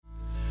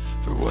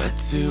What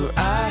do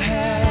I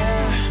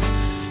have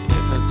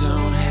if I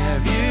don't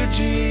have you,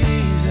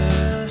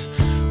 Jesus?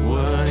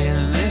 What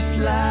in this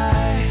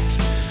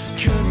life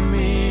could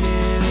mean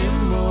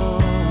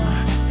anymore?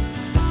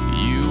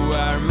 You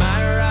are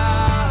my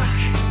rock,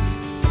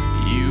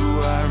 you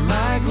are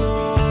my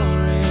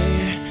glory,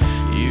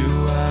 you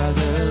are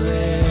the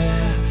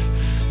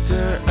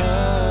lifter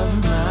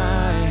of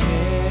my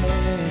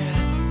head.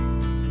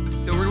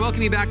 So we're going to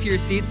welcome you back to your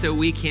seats so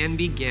we can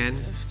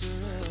begin.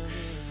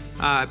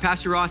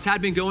 Pastor Ross had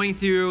been going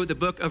through the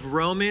book of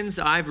Romans.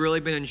 I've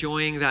really been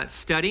enjoying that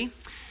study.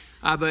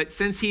 But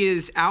since he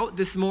is out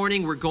this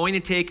morning, we're going to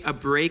take a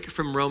break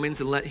from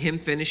Romans and let him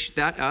finish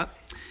that up.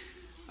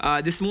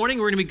 This morning,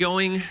 we're going to be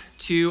going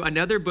to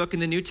another book in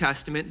the New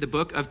Testament, the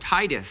book of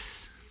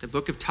Titus. The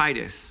book of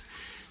Titus.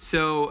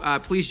 So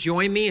please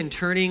join me in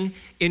turning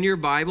in your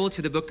Bible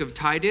to the book of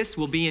Titus.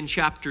 We'll be in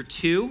chapter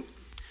 2.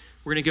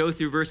 We're going to go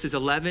through verses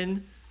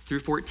 11 through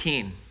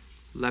 14.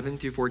 11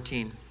 through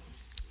 14.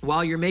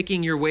 While you're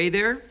making your way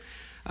there,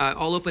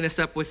 I'll open us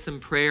up with some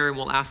prayer and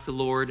we'll ask the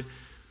Lord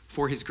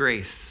for his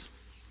grace.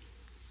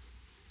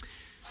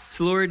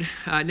 So Lord,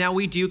 now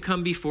we do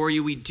come before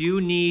you. We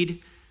do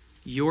need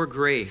your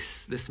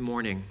grace this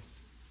morning.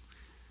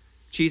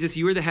 Jesus,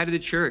 you are the head of the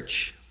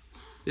church.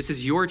 This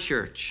is your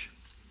church,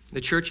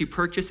 the church you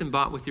purchased and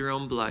bought with your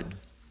own blood.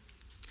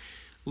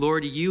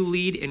 Lord, you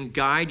lead and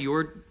guide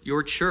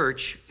your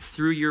church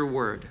through your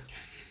word.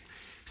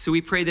 So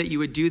we pray that you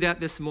would do that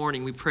this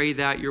morning. We pray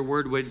that your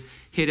word would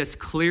hit us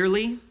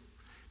clearly,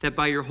 that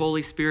by your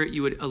Holy Spirit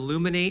you would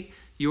illuminate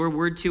your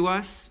word to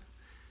us,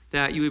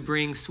 that you would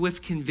bring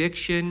swift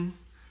conviction,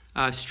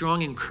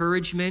 strong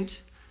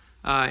encouragement,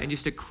 and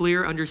just a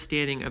clear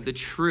understanding of the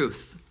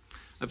truth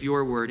of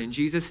your word. In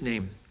Jesus'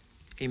 name,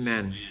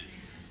 amen.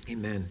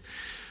 Amen.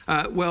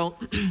 Well,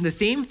 the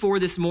theme for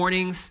this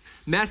morning's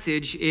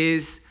message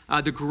is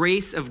the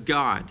grace of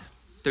God.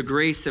 The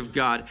grace of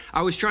God.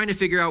 I was trying to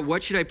figure out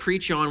what should I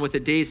preach on with a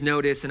day's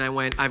notice, and I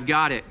went, I've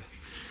got it.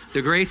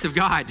 The grace of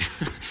God.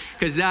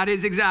 Because that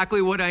is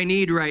exactly what I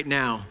need right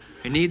now.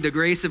 I need the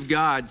grace of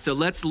God. So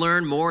let's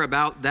learn more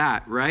about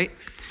that, right?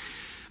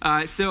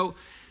 We're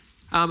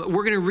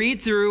going to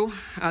read through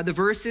the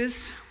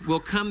verses.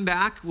 We'll come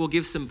back. We'll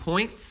give some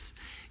points.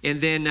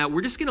 And then we're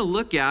just going to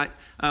look at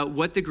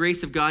what the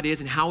grace of God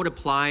is and how it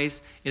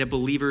applies in a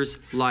believer's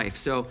life.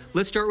 So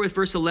let's start with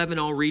verse 11.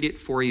 I'll read it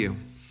for you.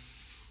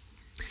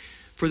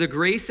 For the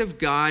grace of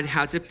God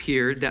has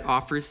appeared that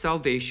offers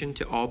salvation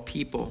to all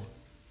people.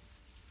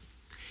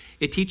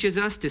 It teaches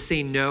us to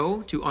say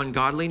no to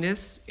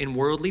ungodliness and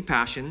worldly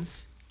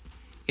passions,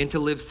 and to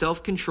live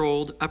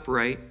self-controlled,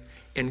 upright,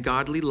 and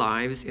godly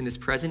lives in this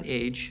present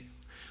age,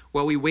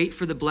 while we wait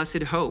for the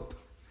blessed hope,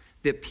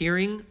 the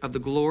appearing of the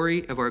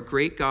glory of our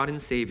great God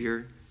and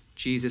Savior,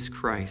 Jesus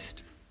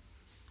Christ,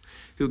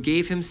 who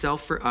gave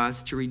himself for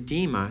us to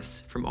redeem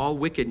us from all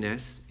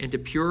wickedness and to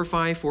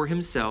purify for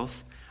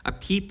himself a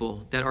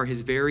people that are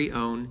his very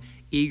own,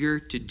 eager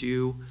to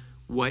do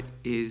what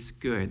is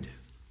good.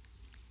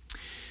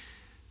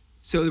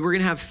 So we're going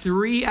to have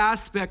three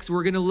aspects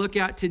we're going to look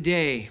at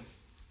today.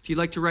 If you'd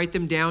like to write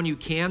them down, you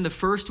can. The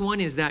first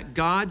one is that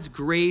God's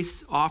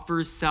grace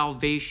offers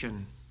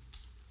salvation.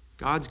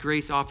 God's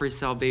grace offers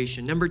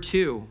salvation. Number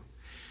 2,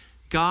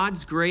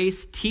 God's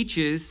grace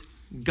teaches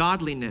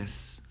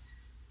godliness.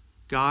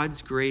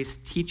 God's grace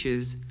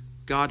teaches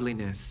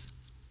godliness.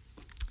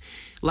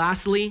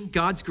 Lastly,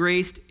 God's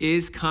grace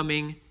is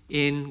coming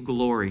in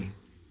glory.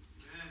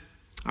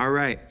 All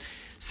right.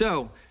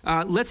 So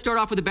let's start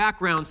off with the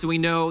background so we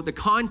know the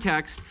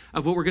context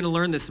of what we're going to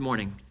learn this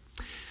morning.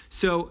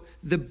 So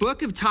the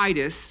book of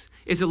Titus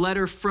is a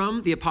letter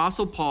from the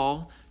Apostle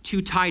Paul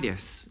to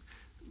Titus,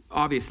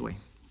 obviously,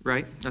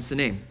 right? That's the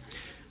name.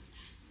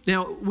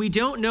 Now, we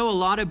don't know a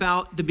lot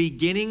about the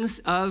beginnings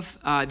of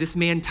this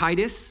man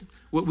Titus.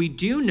 What we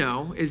do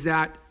know is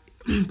that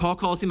Paul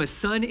calls him a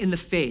son in the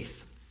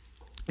faith.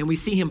 And we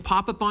see him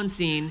pop up on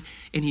scene,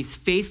 and he's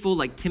faithful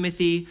like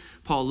Timothy.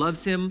 Paul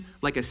loves him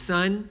like a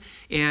son.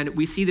 And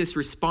we see this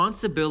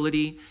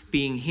responsibility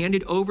being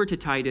handed over to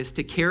Titus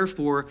to care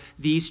for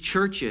these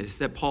churches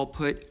that Paul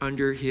put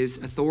under his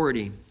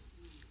authority.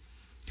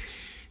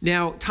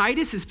 Now,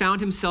 Titus has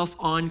found himself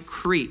on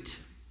Crete.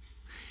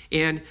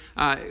 And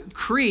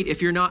Crete,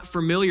 if you're not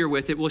familiar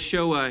with it, we'll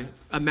show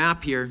a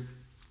map here.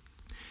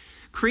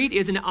 Crete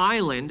is an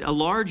island, a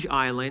large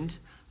island,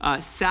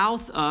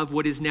 south of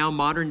what is now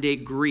modern-day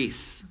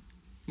Greece.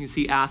 You can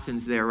see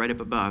Athens there right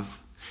up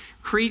above.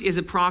 Crete is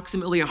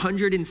approximately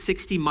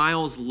 160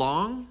 miles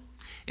long,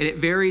 and it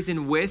varies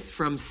in width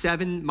from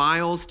 7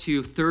 miles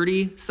to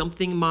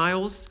 30-something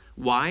miles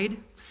wide.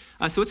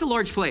 So it's a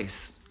large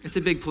place. It's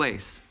a big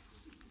place.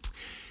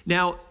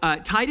 Now,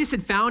 Titus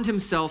had found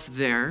himself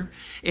there,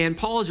 and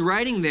Paul is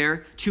writing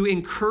there to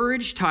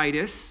encourage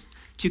Titus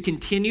to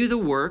continue the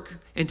work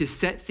and to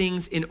set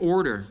things in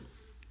order.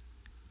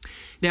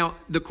 Now,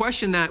 the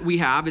question that we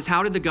have is,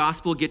 how did the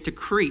gospel get to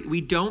Crete? We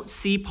don't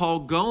see Paul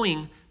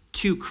going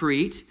to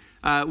Crete.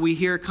 We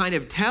hear kind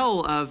of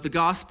tell of the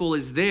gospel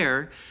is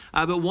there.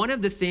 But one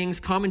of the things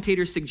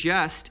commentators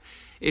suggest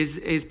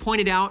is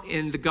pointed out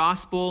in the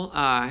gospel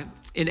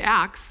in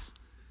Acts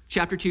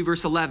chapter 2,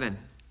 verse 11.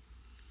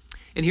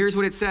 And here's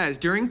what it says.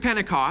 During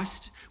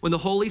Pentecost, when the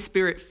Holy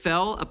Spirit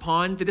fell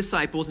upon the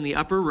disciples in the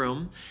upper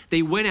room,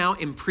 they went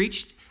out and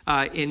preached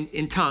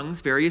in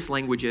tongues, various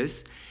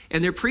languages.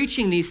 And they're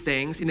preaching these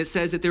things. And it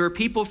says that there were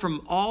people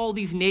from all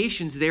these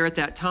nations there at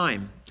that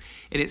time.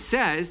 And it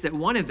says that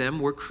one of them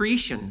were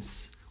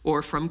Cretans,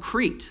 or from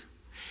Crete.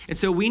 And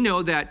so we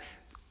know that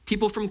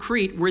people from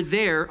Crete were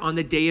there on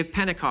the day of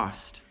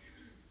Pentecost.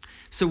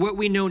 So what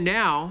we know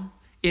now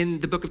in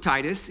the book of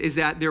Titus is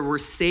that there were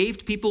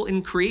saved people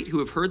in Crete who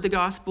have heard the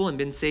gospel and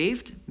been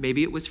saved.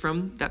 Maybe it was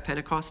from that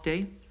Pentecost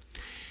day.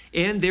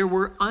 And there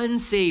were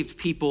unsaved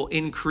people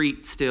in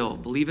Crete still.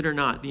 Believe it or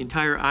not, the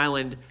entire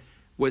island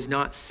was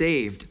not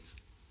saved.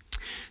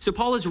 So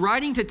Paul is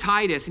writing to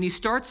Titus, and he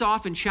starts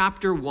off in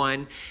chapter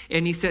 1,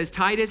 and he says,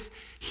 Titus,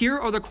 here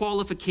are the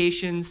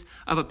qualifications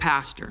of a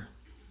pastor.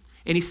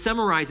 And he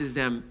summarizes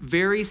them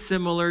very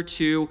similar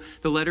to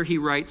the letter he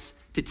writes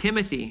to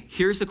Timothy.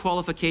 Here's the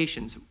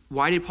qualifications.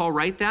 Why did Paul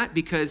write that?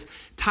 Because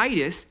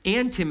Titus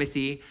and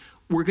Timothy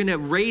were going to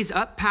raise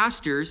up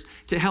pastors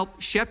to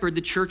help shepherd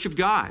the church of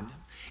God.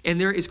 And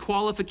there is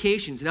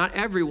qualifications. Not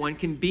everyone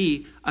can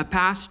be a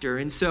pastor.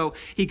 And so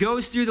he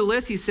goes through the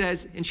list. He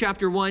says in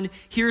chapter 1,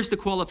 here's the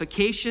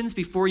qualifications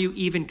before you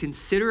even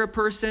consider a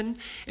person.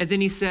 And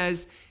then he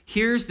says,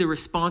 here's the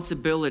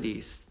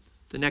responsibilities.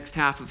 The next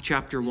half of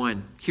chapter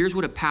 1. Here's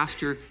what a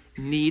pastor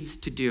needs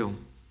to do.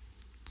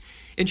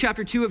 In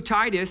chapter 2 of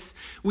Titus,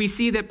 we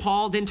see that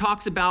Paul then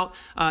talks about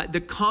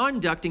the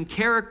conduct and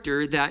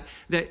character that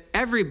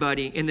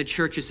everybody in the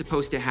church is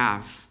supposed to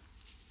have.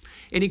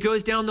 And he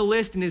goes down the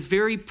list and is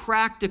very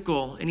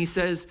practical. And he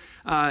says,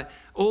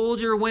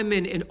 older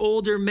women and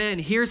older men,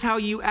 here's how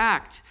you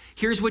act.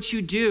 Here's what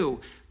you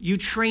do. You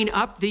train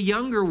up the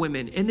younger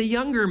women and the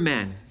younger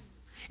men.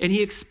 And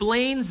he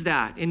explains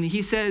that. And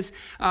he says,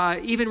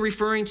 even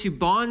referring to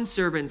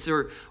bondservants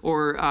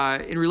or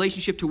in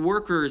relationship to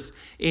workers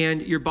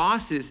and your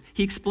bosses,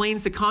 he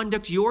explains the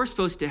conduct you're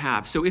supposed to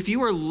have. So if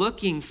you are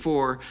looking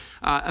for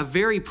a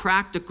very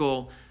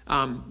practical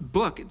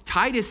book,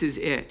 Titus is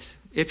it.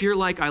 If you're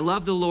like, I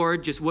love the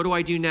Lord, just what do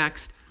I do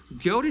next?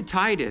 Go to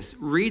Titus,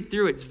 read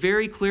through it. It's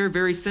very clear,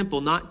 very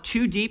simple, not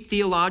too deep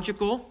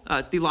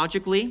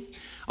theologically,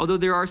 although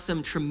there are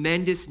some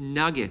tremendous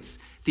nuggets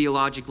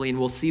theologically, and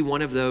we'll see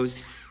one of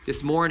those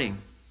this morning.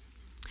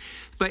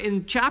 But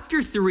in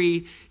chapter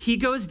 3, he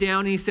goes down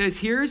and he says,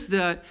 here's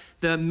the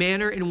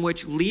manner in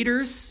which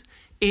leaders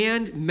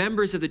and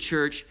members of the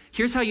church,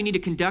 here's how you need to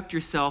conduct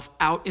yourself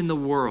out in the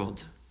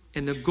world.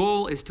 And the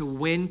goal is to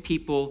win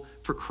people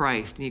for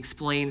Christ. And he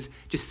explains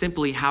just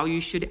simply how you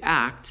should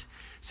act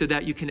so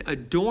that you can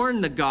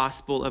adorn the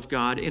gospel of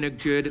God in a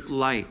good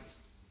light.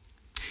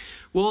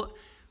 Well,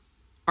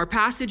 our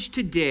passage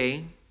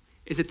today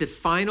is at the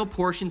final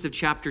portions of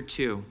chapter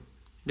 2.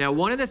 Now,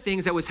 one of the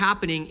things that was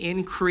happening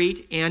in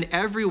Crete and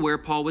everywhere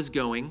Paul was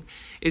going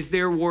is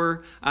there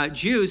were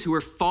Jews who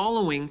were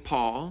following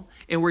Paul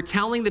and were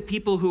telling the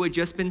people who had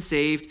just been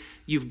saved,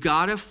 you've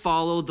got to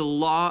follow the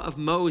law of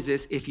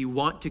Moses if you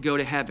want to go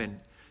to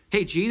heaven.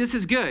 Hey, Jesus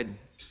is good,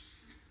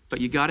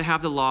 but you got to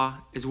have the law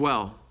as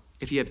well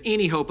if you have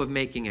any hope of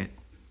making it.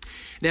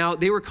 Now,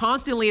 they were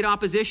constantly at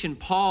opposition.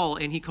 Paul,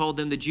 and he called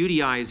them the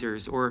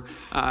Judaizers or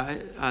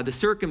the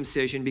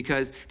circumcision,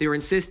 because they were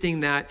insisting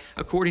that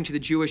according to the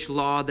Jewish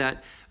law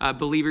that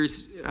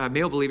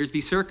male believers be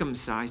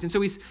circumcised. And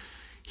so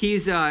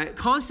he's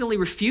constantly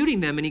refuting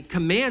them, and he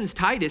commands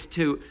Titus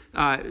to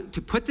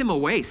put them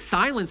away,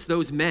 silence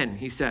those men,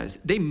 he says.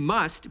 They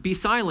must be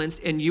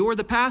silenced, and you're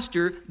the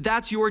pastor,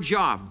 that's your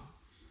job.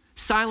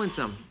 Silence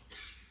them.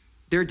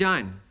 They're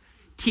done.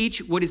 Teach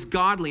what is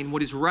godly and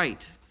what is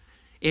right.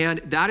 And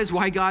that is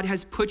why God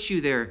has put you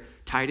there,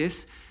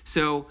 Titus.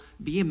 So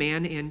be a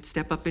man and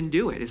step up and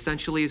do it,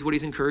 essentially is what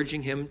he's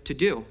encouraging him to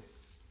do.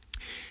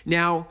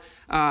 Now,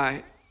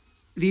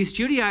 these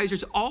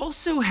Judaizers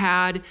also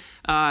had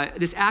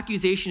this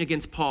accusation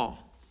against Paul.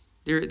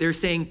 They're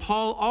saying,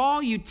 Paul,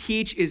 all you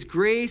teach is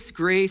grace,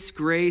 grace,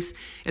 grace,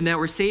 and that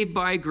we're saved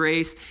by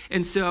grace.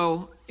 And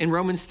so in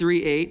Romans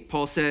 3:8,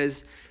 Paul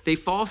says, they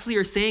falsely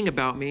are saying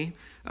about me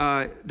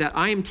that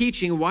I am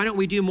teaching, why don't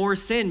we do more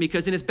sin?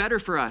 Because then it's better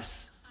for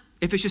us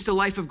if it's just a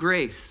life of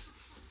grace.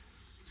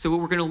 So what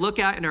we're going to look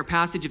at in our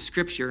passage of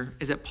Scripture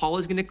is that Paul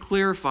is going to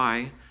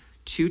clarify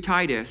to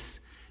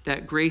Titus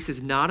that grace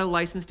is not a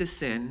license to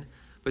sin,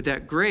 but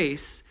that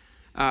grace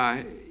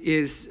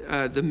is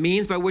the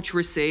means by which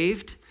we're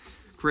saved.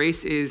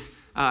 Grace is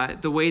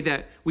the way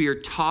that we are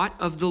taught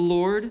of the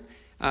Lord,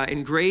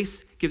 and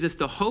grace gives us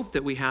the hope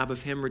that we have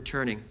of him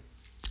returning.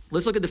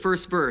 Let's look at the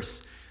first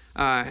verse.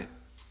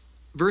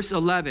 Verse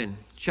 11,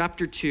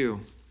 chapter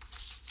 2.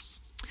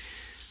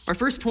 Our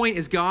first point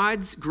is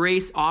God's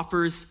grace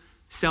offers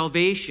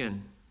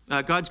salvation.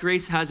 God's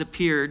grace has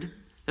appeared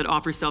that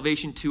offers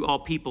salvation to all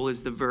people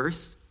is the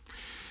verse.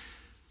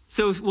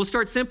 So we'll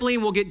start simply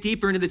and we'll get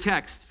deeper into the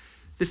text.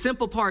 The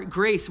simple part,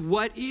 grace.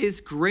 What is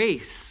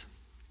grace?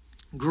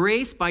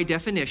 Grace, by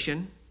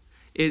definition,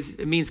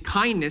 it means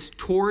kindness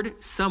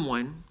toward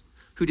someone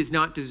who does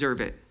not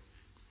deserve it.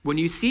 When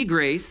you see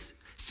grace,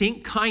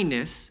 think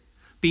kindness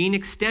being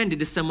extended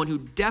to someone who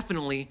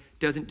definitely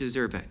doesn't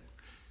deserve it.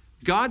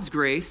 God's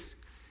grace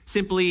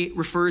simply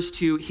refers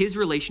to his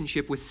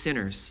relationship with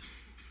sinners.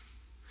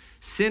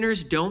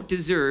 Sinners don't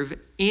deserve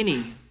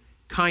any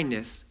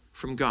kindness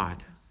from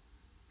God.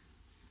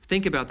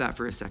 Think about that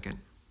for a second.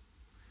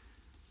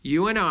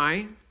 You and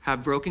I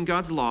have broken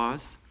God's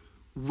laws.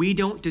 We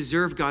don't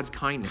deserve God's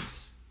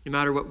kindness, no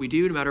matter what we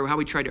do, no matter how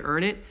we try to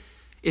earn it.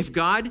 If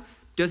God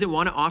doesn't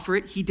want to offer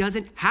it, he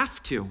doesn't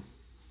have to.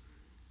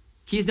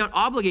 He's not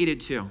obligated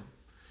to.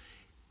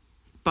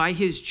 By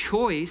his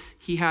choice,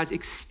 he has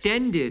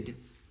extended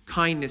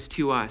kindness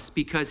to us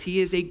because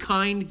he is a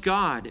kind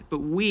God, but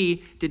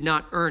we did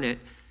not earn it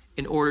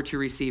in order to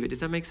receive it. Does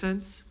that make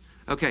sense?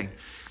 Okay,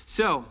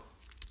 so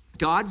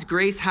God's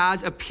grace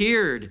has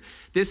appeared.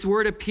 This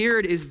word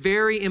appeared is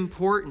very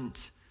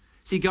important.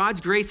 See,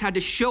 God's grace had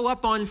to show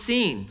up on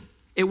scene.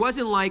 It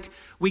wasn't like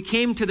we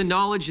came to the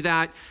knowledge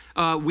that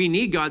we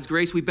need God's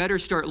grace, we better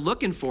start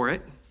looking for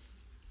it.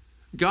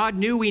 God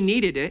knew we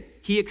needed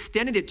it. He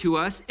extended it to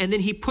us, and then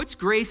he puts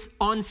grace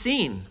on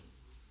scene.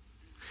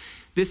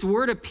 This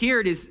word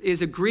appeared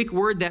is a Greek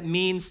word that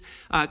means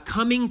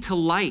coming to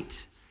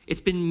light. It's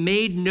been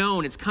made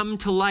known. It's come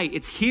to light.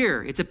 It's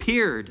here. It's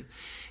appeared.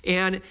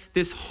 And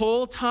this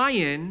whole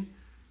tie-in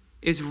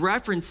is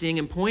referencing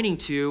and pointing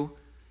to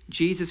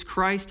Jesus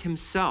Christ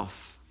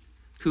himself,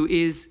 who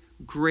is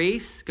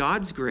grace,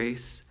 God's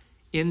grace,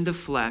 in the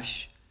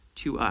flesh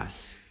to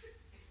us.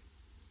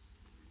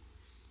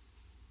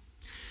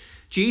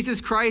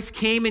 Jesus Christ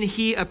came and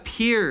he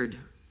appeared.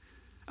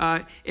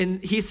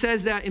 And he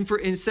says that,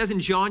 it says in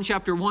John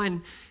chapter 1,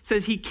 it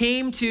says he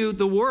came to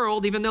the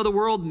world, even though the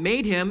world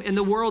made him, and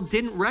the world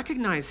didn't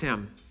recognize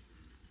him.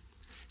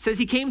 It says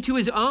he came to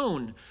his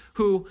own,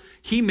 who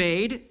he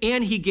made,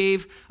 and he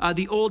gave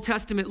the Old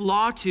Testament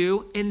law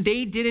to, and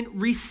they didn't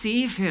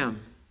receive him.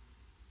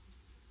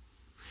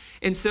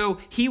 And so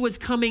he was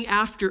coming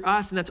after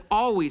us, and that's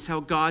always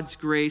how God's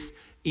grace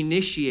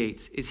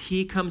initiates, is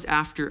he comes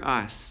after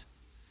us.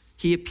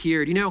 He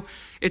appeared. You know,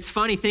 it's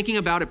funny thinking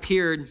about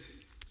appeared.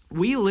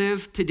 We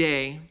live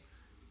today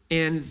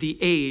in the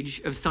age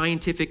of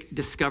scientific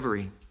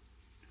discovery.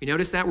 You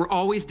notice that? We're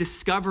always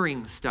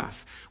discovering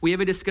stuff. We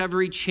have a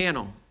Discovery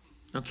Channel,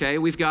 okay?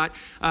 We've got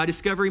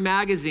Discovery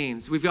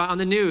magazines. We've got on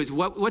the news,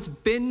 what's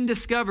been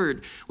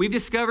discovered. We've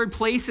discovered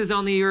places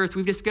on the earth.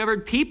 We've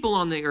discovered people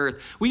on the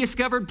earth. We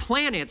discovered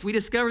planets. We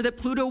discovered that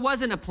Pluto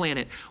wasn't a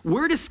planet.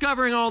 We're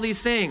discovering all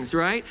these things,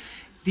 right?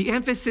 The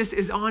emphasis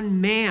is on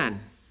man.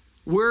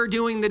 We're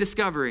doing the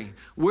discovery.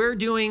 We're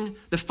doing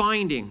the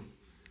finding.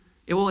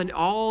 In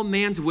all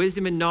man's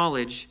wisdom and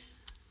knowledge,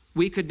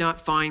 we could not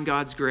find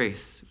God's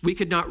grace. We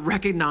could not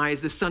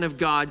recognize the Son of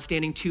God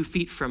standing 2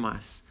 feet from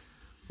us.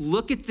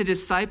 Look at the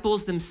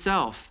disciples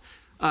themselves.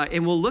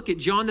 And we'll look at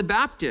John the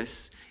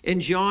Baptist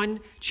in John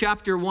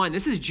chapter 1.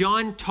 This is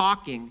John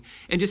talking.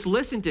 And just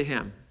listen to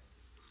him.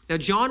 Now,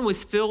 John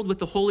was filled with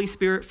the Holy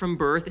Spirit from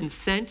birth and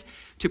sent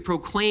to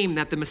proclaim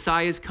that the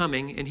Messiah is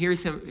coming. And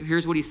here's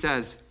what he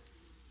says.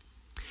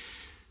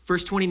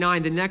 Verse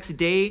 29, the next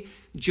day,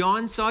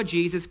 John saw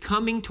Jesus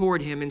coming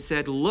toward him and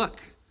said,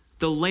 "Look,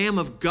 the Lamb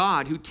of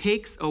God who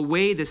takes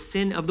away the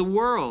sin of the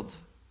world."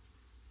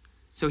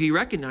 So he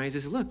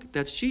recognizes, look,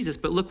 that's Jesus.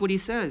 But look what he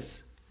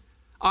says.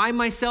 "I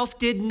myself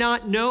did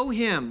not know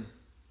him.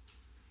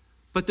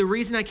 But the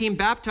reason I came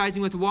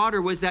baptizing with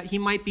water was that he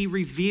might be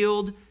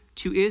revealed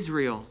to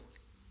Israel."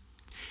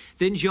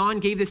 Then John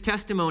gave this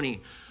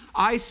testimony.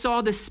 "I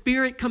saw the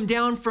Spirit come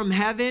down from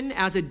heaven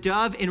as a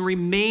dove and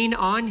remain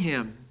on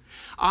him.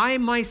 I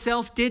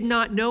myself did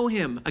not know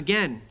him."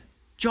 Again,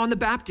 John the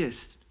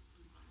Baptist.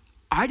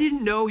 "I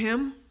didn't know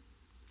him.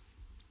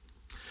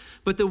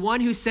 But the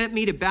one who sent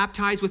me to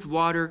baptize with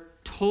water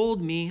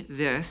told me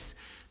this: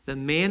 the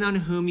man on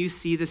whom you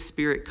see the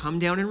Spirit come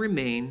down and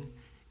remain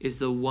is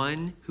the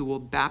one who will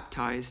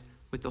baptize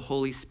with the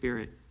Holy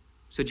Spirit."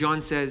 So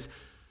John says,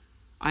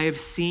 "I have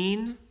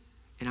seen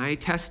and I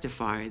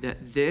testify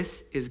that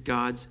this is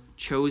God's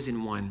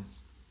chosen one."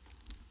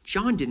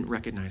 John didn't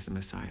recognize the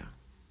Messiah.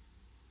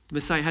 The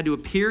Messiah had to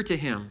appear to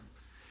him,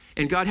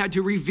 and God had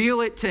to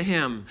reveal it to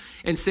him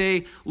and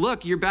say,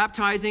 "Look, you're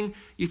baptizing,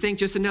 you think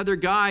just another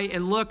guy,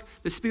 and look,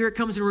 the Spirit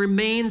comes and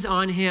remains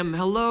on him.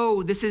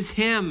 Hello, this is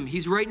him.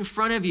 He's right in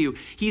front of you.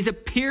 He's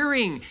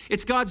appearing.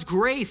 It's God's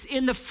grace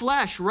in the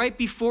flesh right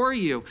before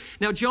you."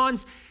 Now,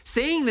 John's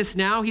saying this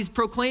now. He's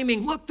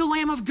proclaiming, "Look, the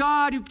Lamb of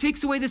God who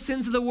takes away the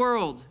sins of the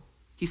world."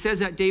 He says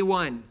that day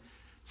one.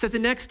 It says the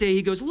next day,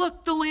 he goes,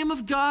 "Look, the Lamb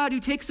of God who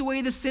takes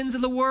away the sins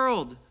of the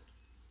world."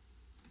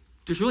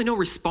 There's really no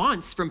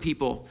response from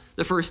people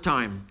the first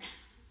time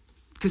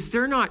because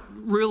they're not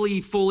really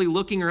fully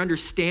looking or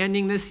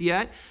understanding this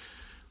yet.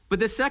 But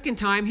the second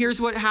time, here's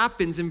what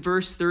happens in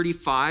verse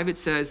 35. It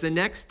says, "The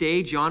next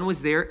day, John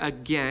was there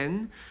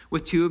again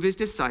with 2 of his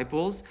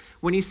disciples.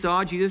 When he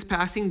saw Jesus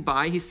passing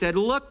by, he said,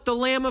 'Look, the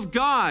Lamb of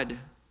God.'"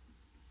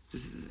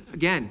 This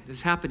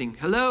is happening.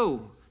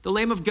 "Hello, the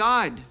Lamb of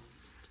God."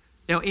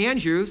 Now,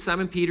 Andrew,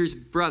 Simon Peter's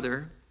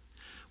brother,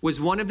 was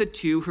one of the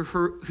two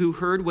who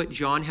heard what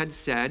John had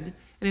said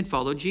and had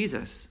followed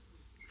Jesus.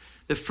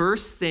 The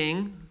first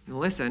thing,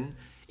 listen,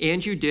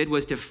 Andrew did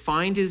was to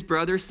find his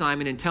brother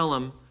Simon and tell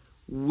him,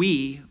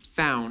 "We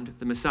found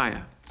the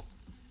Messiah."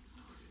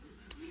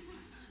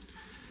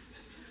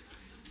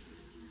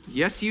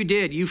 Yes, you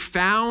did. You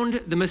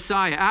found the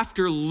Messiah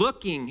after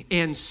looking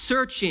and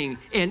searching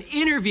and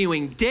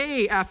interviewing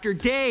day after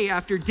day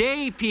after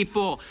day,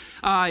 people,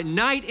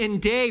 night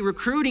and day,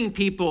 recruiting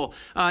people,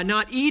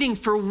 not eating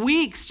for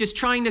weeks, just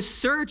trying to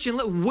search and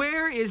look,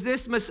 where is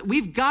this Messiah?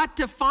 We've got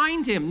to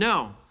find him.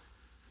 No,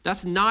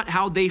 that's not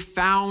how they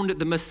found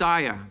the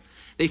Messiah.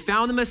 They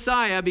found the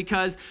Messiah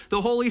because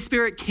the Holy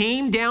Spirit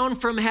came down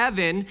from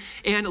heaven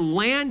and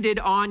landed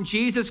on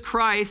Jesus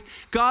Christ.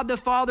 God the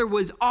Father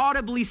was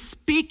audibly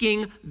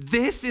speaking,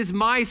 "This is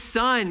my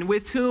Son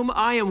with whom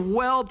I am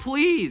well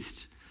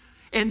pleased."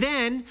 And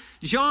then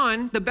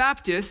John the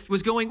Baptist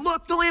was going,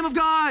 "Look, the Lamb of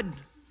God."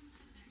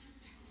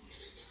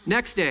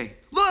 Next day,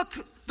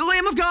 "Look, the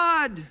Lamb of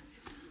God."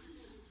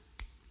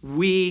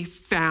 We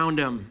found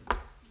him.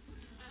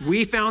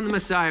 We found the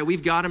Messiah.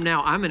 We've got him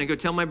now. I'm going to go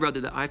tell my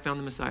brother that I found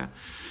the Messiah.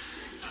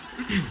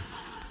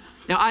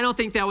 Now, I don't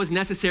think that was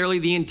necessarily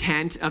the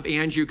intent of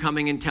Andrew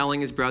coming and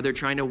telling his brother,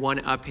 trying to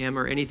one-up him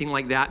or anything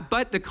like that.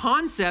 But the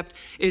concept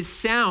is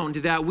sound,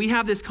 that we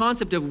have this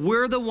concept of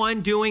we're the one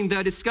doing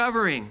the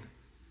discovering.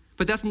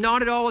 But that's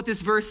not at all what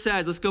this verse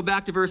says. Let's go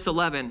back to verse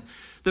 11.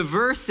 The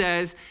verse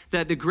says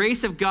that the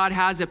grace of God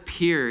has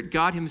appeared.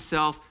 God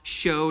himself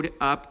showed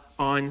up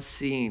on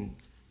scene.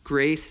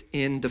 Grace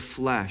in the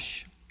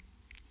flesh.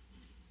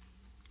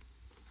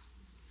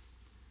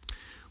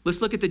 Let's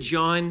look at the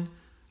John,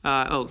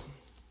 one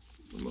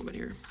moment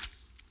here.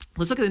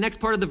 Let's look at the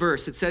next part of the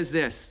verse. It says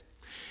this,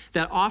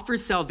 that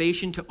offers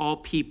salvation to all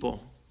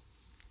people.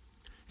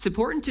 It's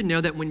important to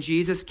know that when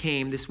Jesus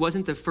came, this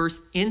wasn't the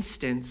first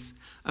instance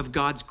of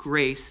God's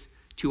grace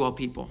to all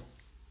people.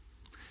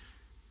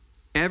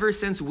 Ever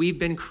since we've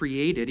been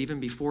created, even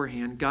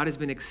beforehand, God has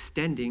been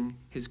extending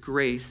his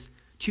grace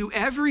to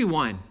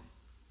everyone.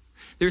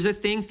 There's a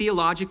thing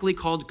theologically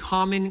called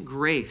common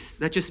grace.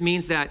 That just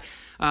means that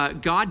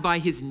God by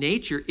his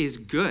nature is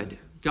good.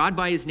 God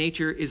by his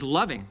nature is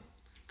loving.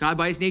 God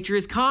by his nature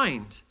is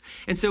kind.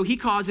 And so he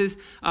causes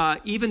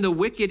even the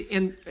wicked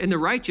and the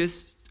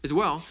righteous as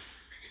well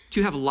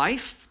to have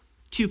life,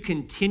 to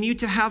continue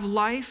to have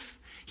life.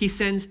 He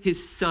sends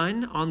his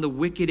son on the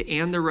wicked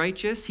and the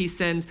righteous. He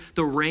sends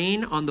the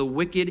rain on the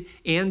wicked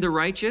and the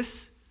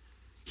righteous.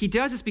 He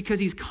does this because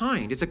he's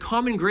kind. It's a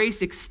common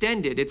grace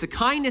extended. It's a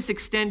kindness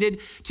extended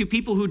to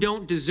people who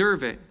don't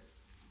deserve it.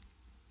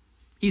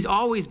 He's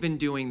always been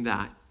doing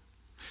that.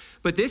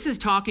 But this is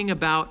talking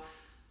about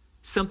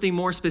something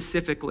more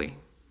specifically.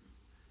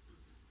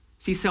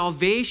 See,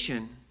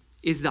 salvation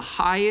is the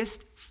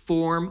highest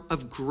form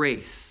of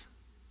grace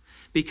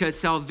because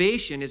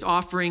salvation is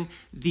offering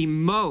the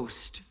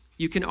most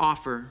you can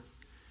offer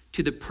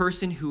to the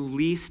person who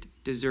least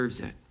deserves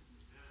it.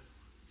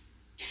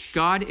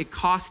 God, it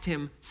cost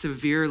him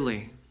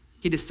severely.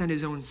 He had to send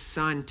his own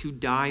son to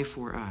die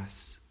for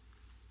us.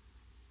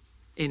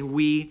 And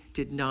we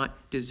did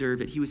not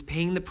deserve it. He was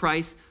paying the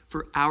price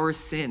for our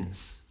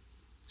sins,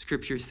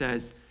 Scripture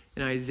says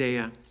in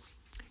Isaiah.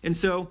 And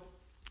so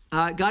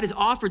God has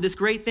offered this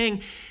great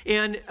thing,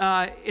 and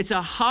it's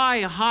a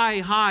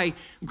high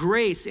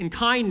grace and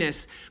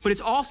kindness, but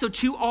it's also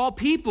to all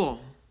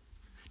people.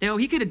 Now,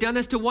 he could have done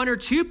this to one or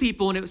two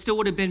people, and it still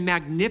would have been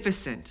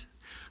magnificent.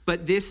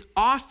 But this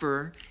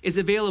offer is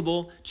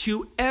available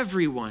to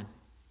everyone.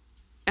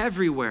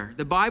 Everywhere.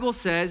 The Bible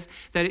says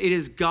that it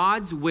is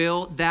God's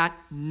will that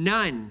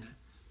none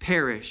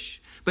perish,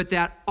 but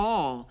that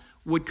all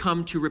would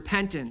come to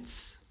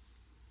repentance.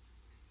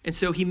 And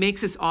so he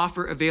makes this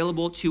offer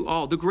available to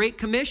all. The Great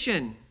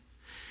Commission.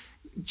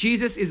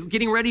 Jesus is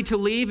getting ready to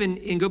leave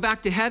and go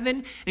back to heaven,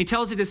 and he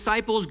tells his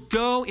disciples,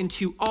 go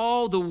into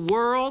all the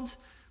world,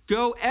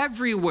 go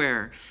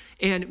everywhere,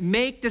 and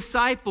make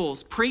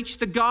disciples, preach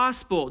the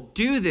gospel,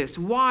 do this.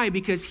 Why?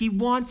 Because he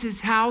wants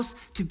his house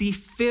to be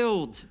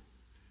filled.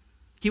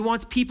 He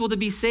wants people to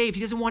be saved.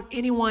 He doesn't want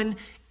anyone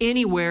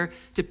anywhere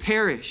to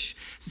perish.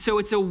 So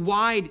it's a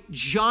wide,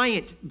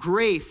 giant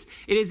grace.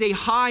 It is a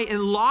high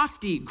and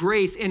lofty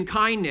grace and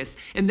kindness.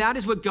 And that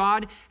is what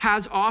God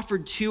has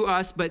offered to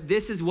us. But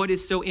this is what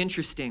is so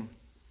interesting.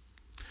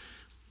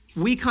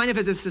 We kind of,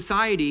 as a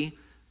society,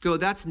 go,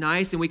 that's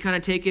nice. And we kind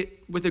of take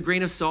it with a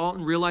grain of salt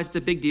and realize it's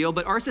a big deal.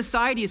 But our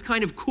society is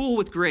kind of cool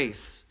with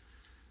grace.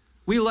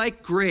 We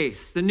like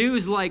grace. The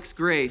news likes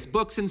grace.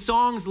 Books and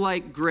songs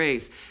like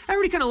grace.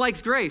 Everybody kind of likes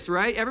grace,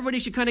 right? Everybody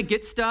should kind of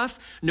get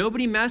stuff.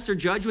 Nobody mess or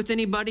judge with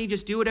anybody.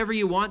 Just do whatever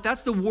you want.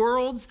 That's the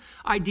world's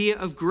idea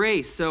of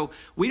grace. So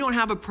we don't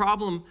have a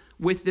problem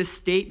with this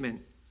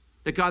statement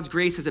that God's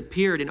grace has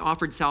appeared and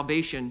offered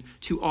salvation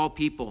to all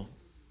people.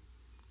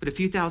 But a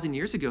few thousand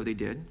years ago, they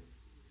did.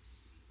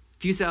 A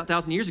few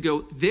thousand years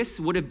ago, this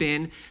would have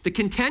been the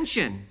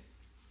contention.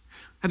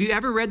 Have you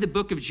ever read the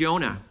book of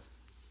Jonah?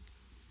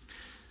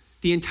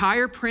 The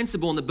entire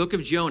principle in the book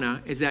of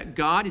Jonah is that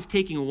God is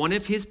taking one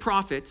of his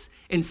prophets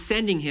and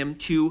sending him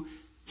to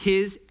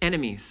his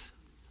enemies.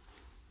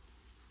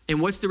 And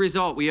what's the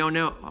result? We all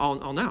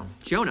know.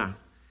 Jonah.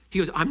 He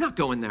goes, I'm not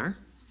going there.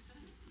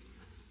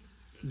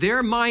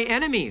 They're my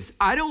enemies.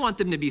 I don't want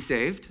them to be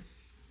saved.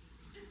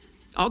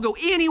 I'll go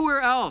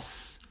anywhere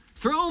else.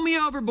 Throw me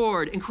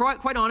overboard. And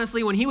quite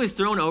honestly, when he was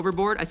thrown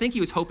overboard, I think he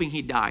was hoping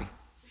he'd die.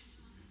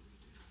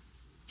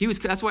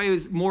 That's why he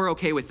was more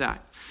okay with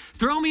that.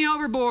 Throw me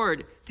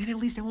overboard. Then at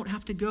least I won't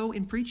have to go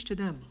and preach to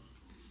them.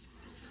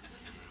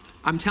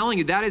 I'm telling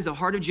you, that is the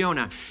heart of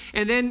Jonah.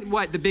 And then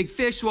what? The big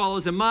fish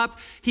swallows him up.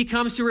 He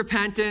comes to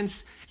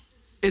repentance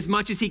as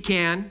much as he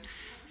can.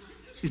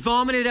 He's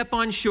vomited up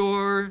on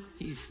shore.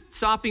 He's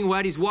sopping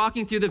wet. He's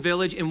walking through the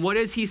village. And what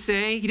does he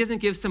say? He doesn't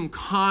give some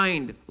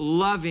kind,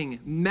 loving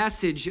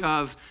message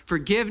of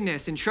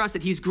forgiveness and trust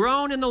that he's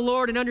grown in the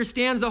Lord and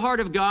understands the heart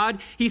of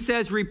God. He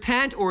says,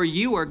 repent or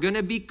you are going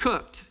to be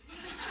cooked.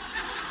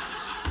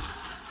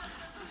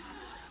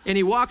 And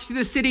he walks through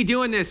the city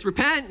doing this.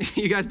 Repent.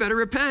 You guys better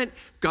repent.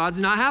 God's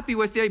not happy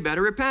with you. You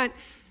better repent.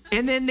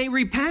 And then they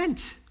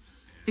repent.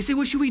 They say,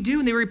 what should we do?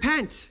 And they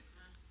repent.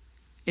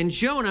 And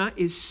Jonah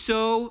is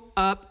so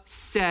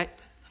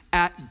upset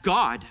at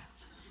God.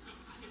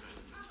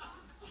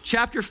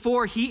 Chapter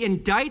 4, he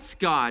indicts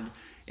God.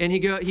 And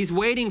he's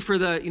waiting for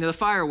the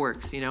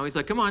fireworks. He's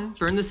like, come on,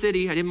 burn the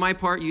city. I did my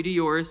part. You do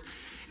yours.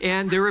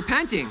 And they're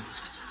repenting.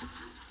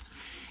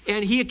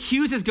 And he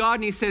accuses God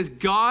and he says,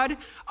 God,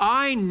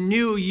 I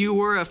knew you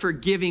were a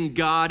forgiving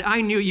God.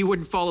 I knew you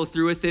wouldn't follow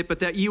through with it, but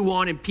that you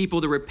wanted people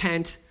to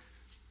repent.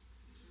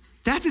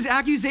 That's his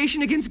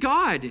accusation against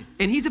God.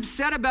 And he's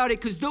upset about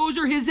it because those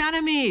are his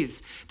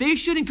enemies. They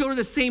shouldn't go to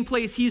the same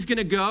place he's going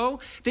to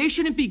go. They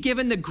shouldn't be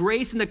given the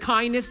grace and the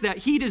kindness that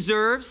he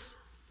deserves.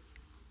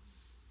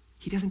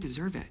 He doesn't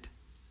deserve it.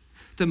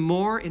 The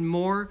more and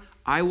more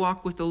I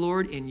walk with the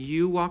Lord and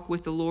you walk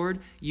with the Lord,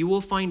 you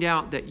will find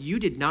out that you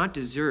did not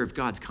deserve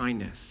God's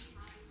kindness.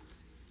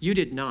 You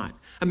did not.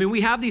 I mean,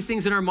 we have these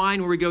things in our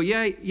mind where we go,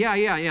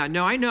 yeah.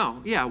 No, I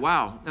know. Yeah,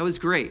 wow, that was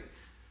great.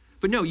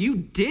 But no, you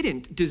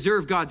didn't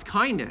deserve God's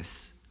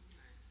kindness.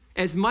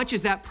 As much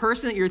as that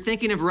person that you're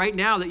thinking of right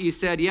now that you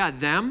said, yeah,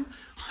 them,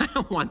 I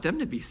don't want them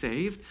to be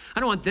saved. I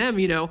don't want them,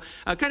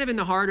 kind of in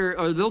the heart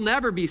or they'll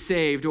never be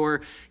saved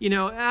or,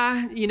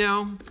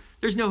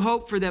 there's no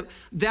hope for them.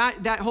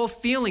 That whole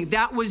feeling,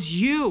 that was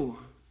you.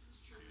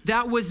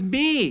 That was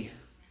me.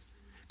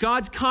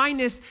 God's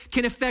kindness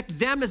can affect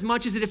them as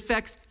much as it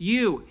affects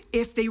you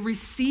if they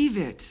receive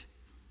it.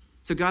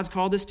 So God's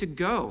called us to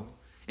go.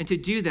 And to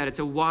do that, it's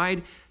a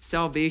wide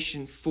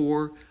salvation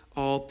for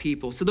all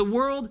people. So the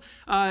world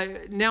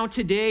now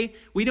today,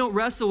 we don't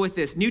wrestle with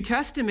this. New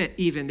Testament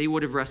even, they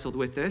would have wrestled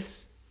with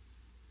this.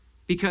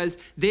 Because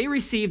they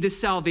received this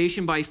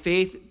salvation by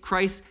faith,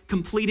 Christ's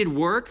completed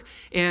work.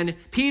 And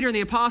Peter and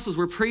the apostles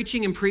were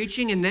preaching and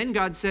preaching, and then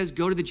God says,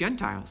 go to the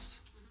Gentiles.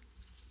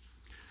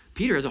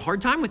 Peter has a hard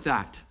time with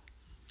that.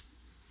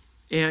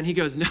 And he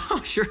goes, no,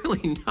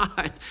 surely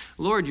not.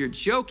 Lord, you're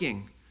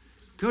joking.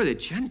 Go to the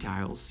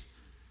Gentiles.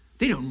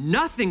 They know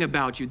nothing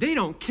about you. They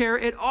don't care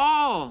at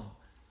all.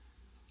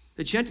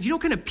 The Gentiles, you know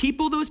what kind of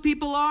people those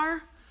people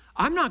are?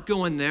 I'm not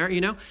going there,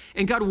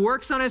 And God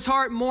works on his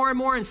heart more and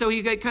more. And so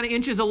he kind of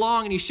inches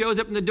along and he shows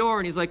up in the door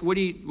and he's like, what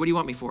do you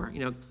want me for?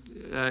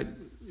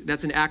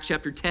 That's in Acts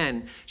chapter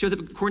 10. Shows up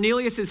at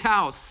Cornelius'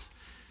 house.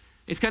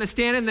 It's kind of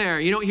standing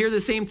there. You don't hear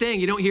the same thing.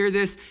 You don't hear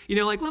this,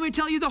 let me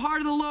tell you the heart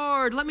of the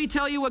Lord. Let me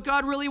tell you what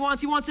God really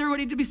wants. He wants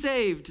everybody to be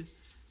saved.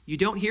 You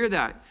don't hear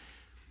that.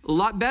 A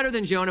lot better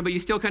than Jonah, but you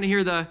still kind of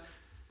hear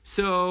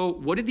so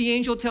what did the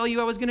angel tell you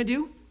I was going to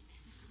do?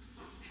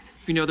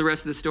 You know the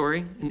rest of the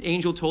story. An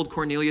angel told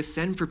Cornelius,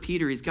 send for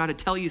Peter. He's got to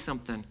tell you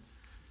something.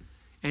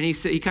 And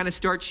he kind of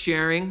starts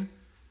sharing,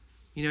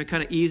 he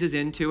kind of eases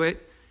into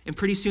it. And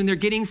pretty soon they're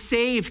getting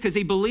saved because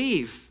they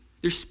believe.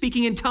 They're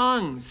speaking in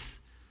tongues.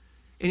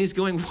 And he's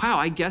going, wow,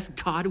 I guess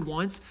God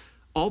wants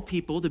all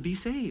people to be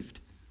saved.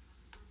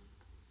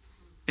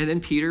 And then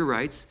Peter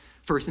writes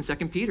 1st and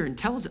 2nd Peter and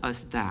tells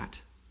us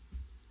that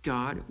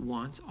God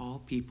wants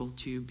all people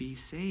to be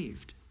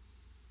saved.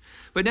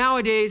 But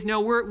nowadays,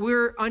 no,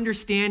 we're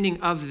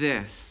understanding of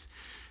this.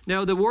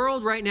 Now, the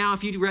world right now,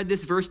 if you read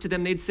this verse to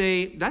them, they'd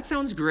say, that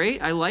sounds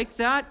great. I like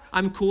that.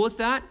 I'm cool with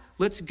that.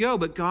 Let's go.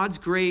 But God's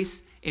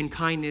grace and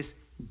kindness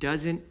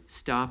doesn't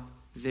stop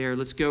there.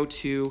 Let's go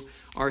to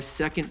our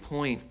second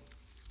point.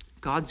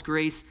 God's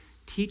grace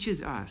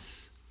teaches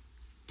us.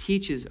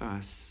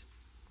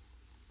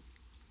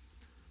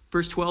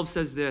 Verse 12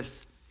 says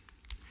this.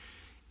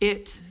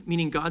 It,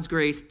 meaning God's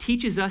grace,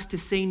 teaches us to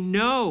say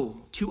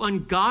no to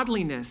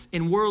ungodliness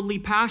and worldly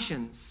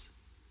passions.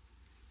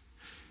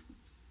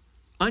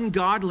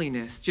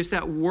 Ungodliness, just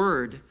that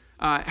word,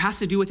 has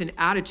to do with an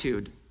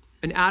attitude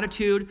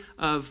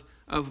of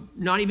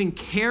not even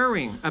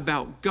caring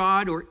about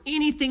God or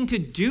anything to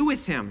do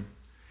with him.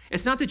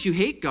 It's not that you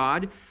hate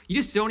God, you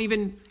just don't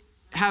even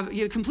have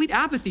complete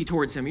apathy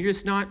towards him. You're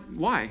just not,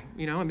 why?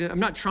 I'm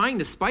not trying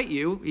to spite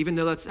you, even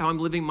though that's how I'm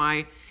living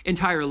my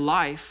entire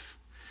life.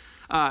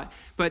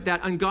 But that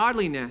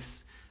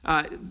ungodliness,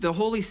 the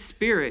Holy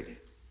Spirit,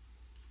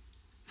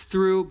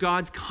 through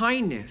God's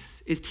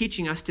kindness, is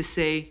teaching us to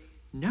say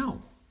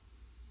no.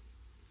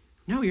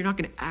 No, you're not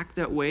going to act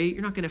that way.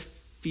 You're not going to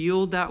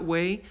feel that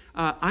way.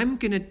 I'm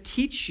going to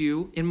teach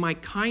you in my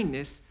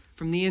kindness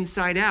from the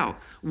inside out.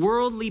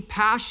 Worldly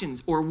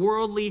passions or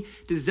worldly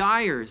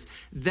desires.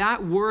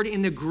 That word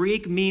in the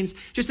Greek means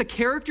just the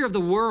character of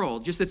the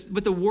world, just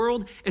what the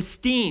world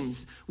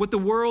esteems, what the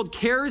world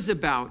cares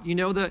about. You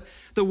know,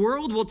 the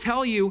world will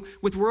tell you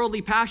with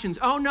worldly passions,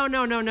 oh, no.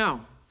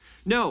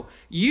 No,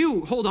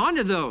 you hold on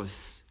to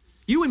those.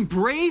 You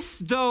embrace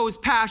those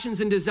passions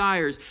and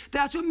desires.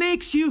 That's what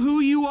makes you who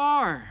you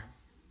are.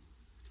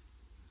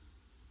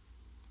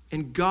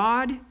 And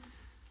God,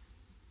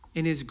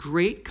 in his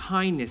great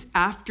kindness,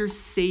 after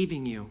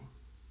saving you,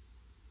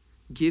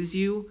 gives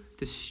you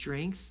the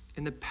strength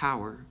and the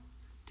power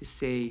to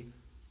say,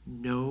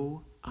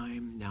 no,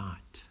 I'm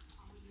not.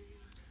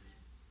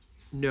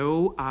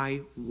 No,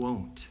 I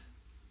won't.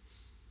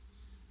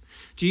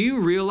 Do you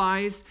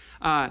realize,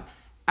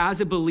 as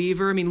a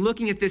believer, I mean,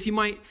 looking at this, you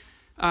might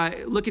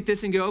look at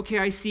this and go, okay,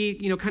 I see,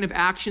 kind of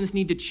actions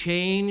need to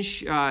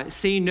change.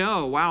 Say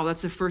no. Wow,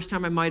 that's the first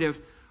time I might have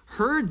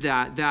heard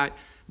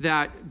that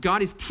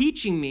God is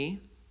teaching me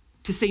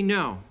to say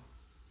no.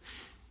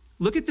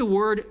 Look at the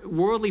word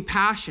worldly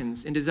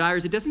passions and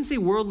desires. It doesn't say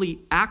worldly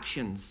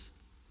actions.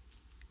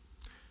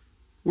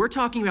 We're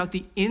talking about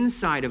the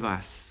inside of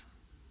us.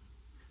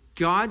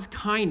 God's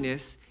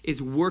kindness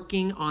is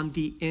working on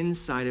the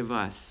inside of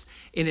us.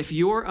 And if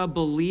you're a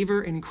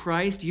believer in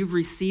Christ, you've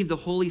received the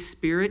Holy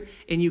Spirit,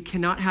 and you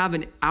cannot have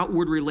an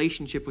outward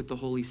relationship with the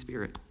Holy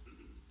Spirit.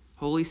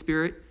 Holy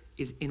Spirit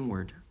is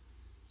inward.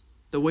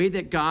 The way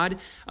that God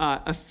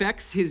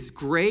affects his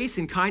grace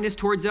and kindness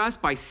towards us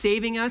by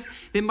saving us,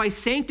 then by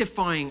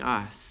sanctifying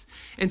us.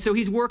 And so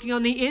he's working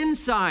on the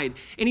inside,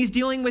 and he's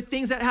dealing with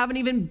things that haven't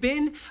even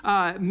been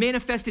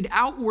manifested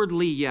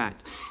outwardly yet.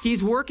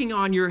 He's working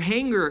on your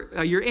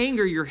anger,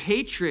 your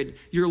hatred,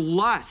 your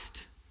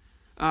lust,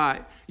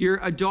 your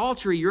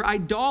adultery, your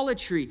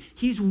idolatry.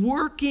 He's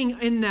working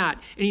in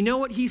that. And you know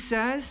what he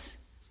says?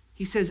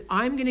 He says,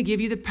 I'm going to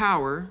give you the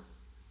power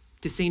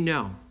to say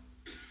no.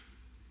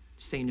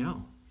 Say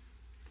no.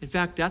 In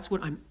fact, that's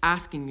what I'm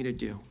asking you to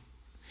do.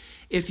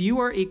 If you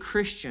are a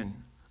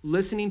Christian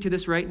listening to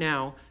this right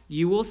now,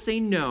 you will say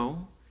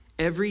no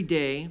every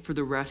day for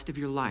the rest of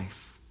your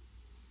life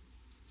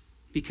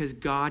because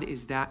God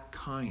is that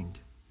kind.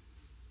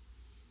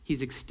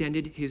 He's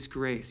extended his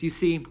grace. You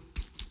see,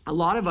 a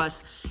lot of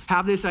us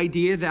have this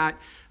idea that,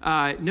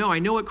 no, I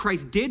know what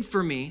Christ did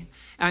for me,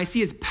 and I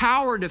see his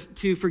power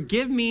to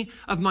forgive me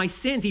of my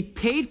sins. He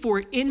paid for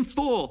it in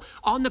full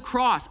on the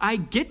cross. I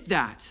get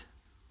that.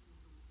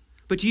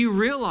 But do you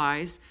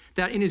realize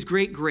that in his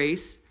great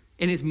grace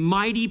and his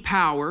mighty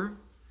power,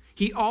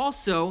 he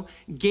also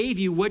gave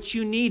you what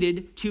you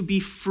needed to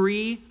be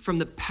free from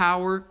the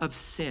power of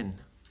sin?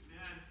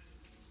 Amen.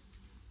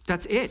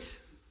 That's it.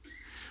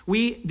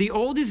 The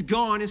old is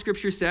gone, as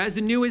scripture says,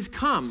 the new is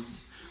come.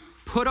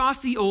 Put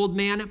off the old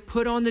man,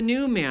 put on the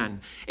new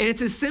man. And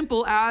it's as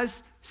simple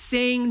as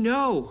saying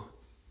no.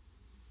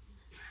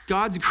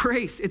 God's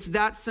grace, it's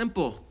that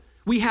simple.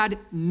 We had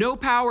no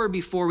power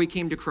before we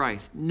came to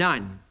Christ,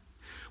 none.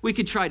 We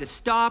could try to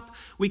stop.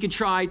 We could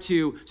try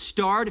to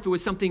start if it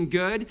was something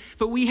good,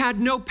 but we had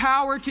no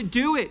power to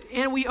do it,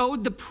 and we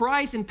owed the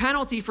price and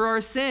penalty for our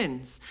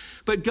sins.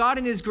 But God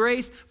in his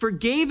grace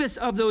forgave us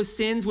of those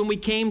sins when we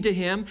came to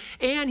him,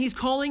 and he's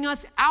calling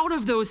us out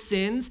of those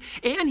sins,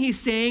 and he's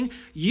saying,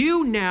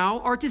 you now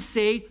are to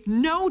say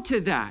no to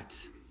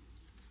that.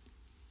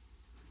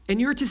 And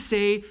you're to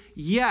say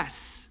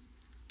yes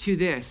to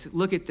this.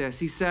 Look at this.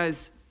 He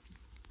says,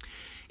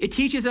 it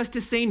teaches us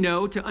to say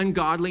no to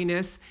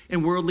ungodliness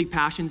and worldly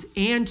passions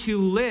and to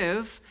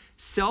live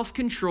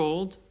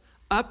self-controlled,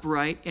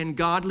 upright, and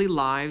godly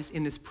lives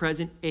in this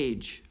present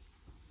age.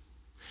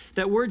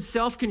 That word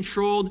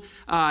self-controlled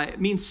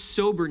means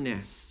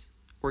soberness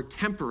or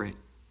temperate.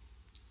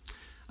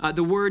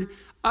 The word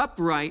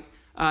upright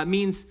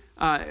means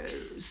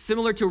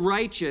similar to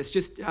righteous,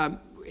 just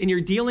in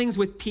your dealings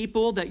with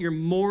people that you're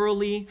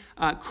morally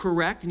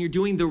correct and you're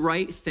doing the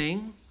right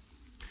thing.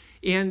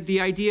 And the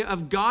idea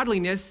of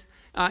godliness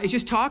is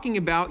just talking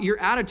about your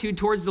attitude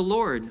towards the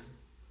Lord.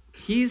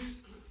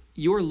 He's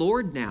your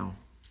Lord now.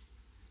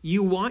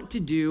 You want to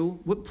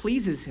do what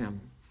pleases him.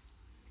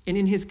 And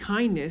in his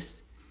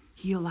kindness,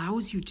 he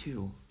allows you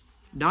to.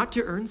 Not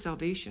to earn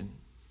salvation,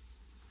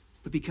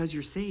 but because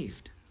you're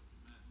saved.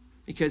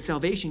 Because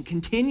salvation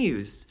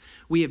continues.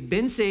 We have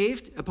been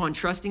saved upon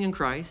trusting in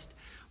Christ.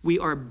 We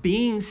are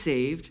being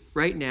saved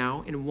right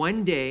now. And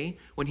one day,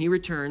 when he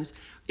returns,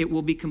 it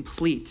will be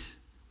complete.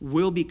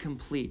 Will be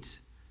complete.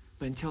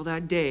 But until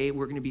that day,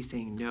 we're going to be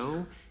saying no,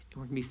 and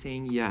we're going to be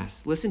saying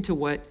yes. Listen to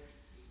what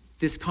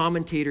this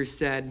commentator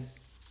said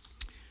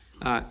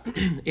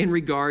in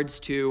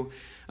regards to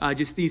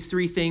just these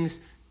three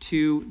things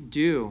to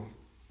do.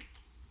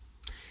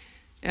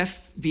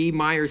 F.B.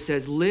 Meyer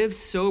says, live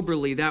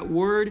soberly. That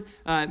word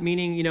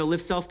meaning,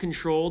 live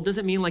self-controlled,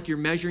 doesn't mean like you're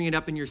measuring it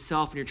up in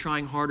yourself and you're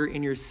trying harder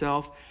in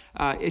yourself.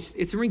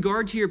 It's in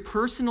regard to your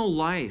personal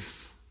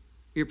life,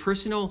 your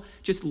personal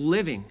just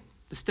living,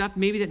 the stuff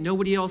maybe that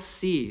nobody else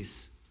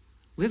sees.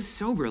 Live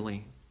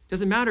soberly.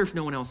 Doesn't matter if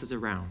no one else is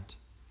around.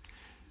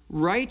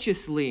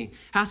 Righteously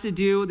has to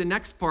do, the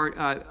next part,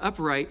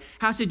 upright,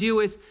 has to do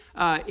with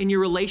in your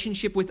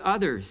relationship with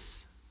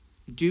others.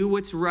 Do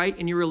what's right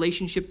in your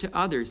relationship to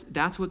others.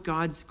 That's what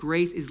God's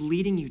grace is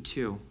leading you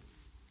to.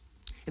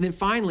 And then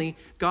finally,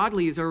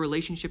 godly is our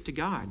relationship to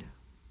God.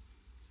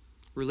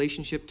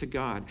 Relationship to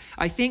God.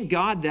 I thank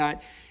God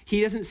that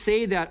he doesn't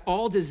say that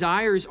all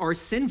desires are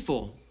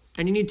sinful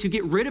and you need to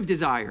get rid of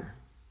desire.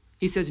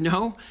 He says,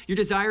 no, your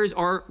desires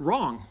are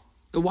wrong.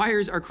 The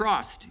wires are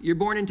crossed. You're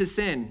born into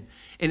sin.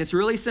 And it's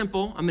really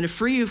simple. I'm going to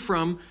free you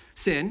from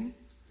sin.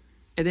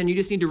 And then you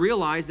just need to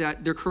realize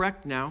that they're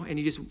correct now and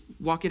you just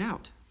walk it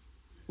out.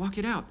 Walk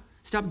it out.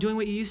 Stop doing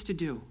what you used to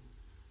do.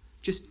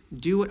 Just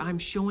do what I'm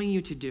showing you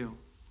to do.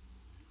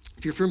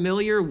 If you're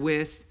familiar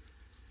with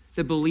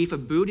the belief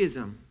of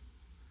Buddhism,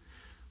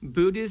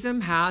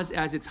 Buddhism has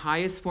as its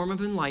highest form of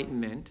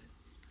enlightenment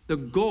the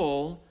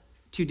goal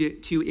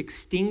to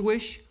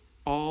extinguish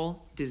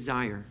all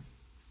desire.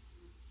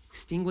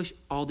 Extinguish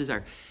all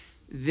desire.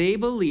 They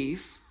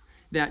believe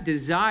that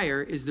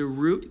desire is the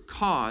root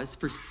cause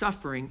for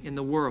suffering in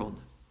the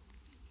world.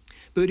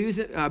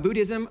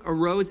 Buddhism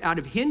arose out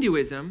of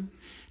Hinduism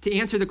to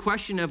answer the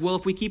question of, well,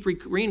 if we keep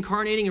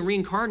reincarnating and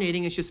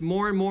reincarnating, it's just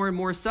more and more and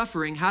more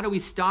suffering. How do we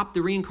stop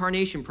the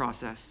reincarnation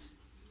process?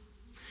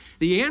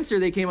 The answer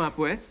they came up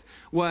with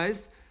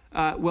was,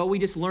 we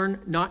just learn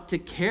not to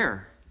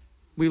care.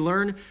 We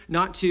learn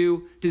not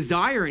to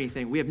desire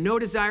anything. We have no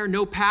desire,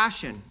 no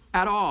passion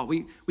at all.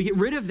 We get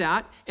rid of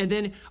that, and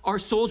then our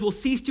souls will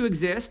cease to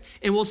exist,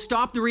 and we'll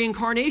stop the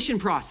reincarnation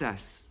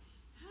process.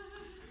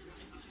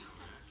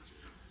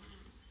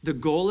 The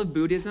goal of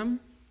Buddhism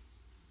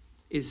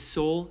is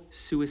soul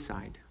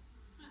suicide.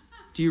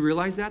 Do you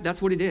realize that?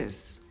 That's what it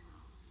is.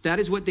 That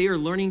is what they are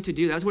learning to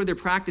do. That's what they're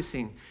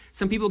practicing.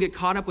 Some people get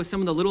caught up with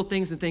some of the little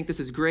things and think this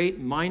is great.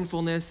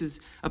 Mindfulness is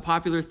a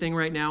popular thing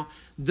right now.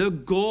 The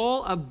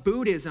goal of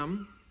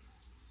Buddhism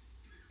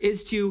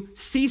is to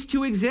cease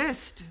to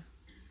exist.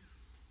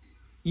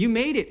 You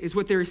made it, is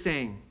what they're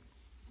saying.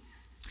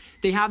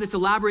 They have this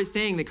elaborate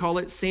thing. They call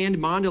it sand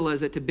mandalas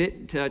that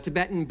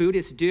Tibetan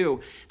Buddhists do.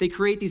 They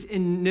create these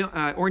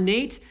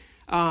ornate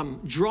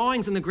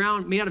drawings on the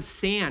ground made out of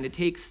sand. It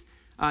takes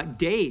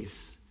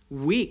days,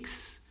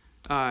 weeks,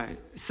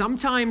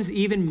 sometimes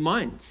even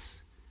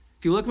months.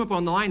 If you look them up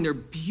online, they're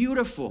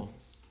beautiful,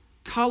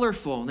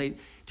 colorful. They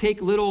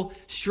take little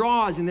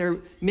straws and they're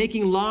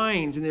making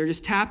lines and they're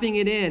just tapping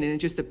it in, and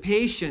just the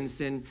patience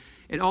and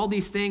all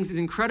these things is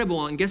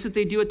incredible. And guess what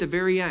they do at the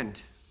very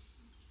end?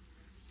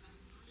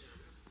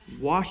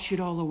 Wash it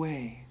all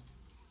away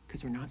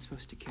because we're not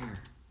supposed to care.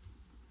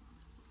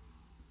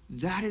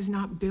 That is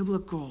not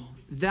biblical.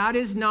 That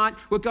is not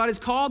what God has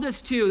called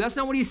us to. That's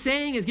not what he's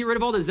saying is get rid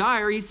of all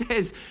desire. He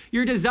says,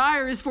 your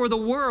desire is for the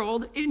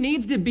world. It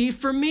needs to be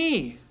for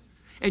me.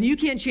 And you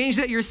can't change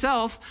that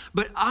yourself,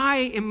 but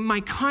I, in my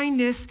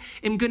kindness,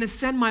 am going to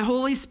send my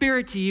Holy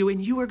Spirit to you,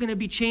 and you are going to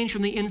be changed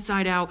from the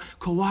inside out.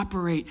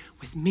 Cooperate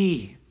with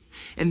me.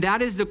 And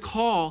that is the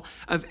call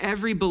of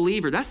every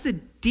believer. That's the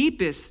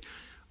deepest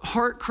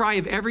heart cry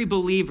of every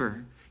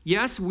believer.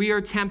 Yes, we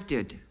are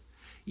tempted.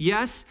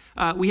 Yes,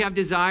 we have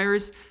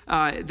desires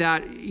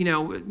that,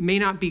 may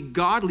not be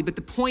godly, but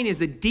the point is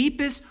the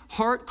deepest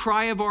heart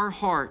cry of our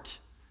heart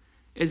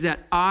is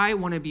that I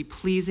want to be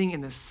pleasing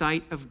in the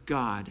sight of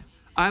God.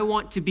 I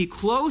want to be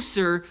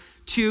closer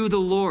to the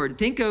Lord.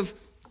 Think of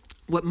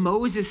what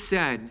Moses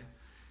said.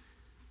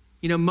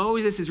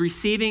 Moses is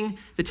receiving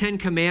the 10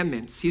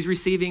 Commandments. He's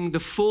receiving the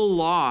full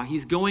law.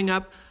 He's going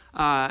up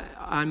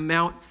on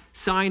Mount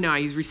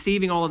Sinai. He's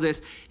receiving all of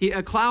this.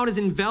 A cloud is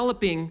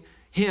enveloping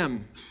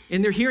him,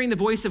 and they're hearing the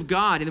voice of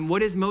God. And then what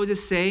does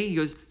Moses say? He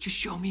goes, just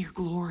show me your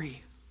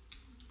glory.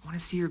 I want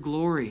to see your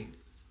glory.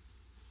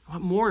 I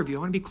want more of you. I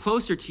want to be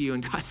closer to you.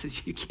 And God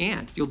says, you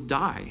can't. You'll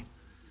die.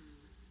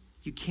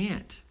 You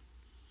can't.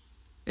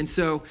 And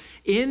so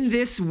in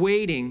this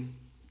waiting,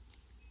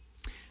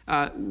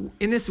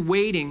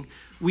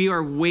 we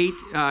are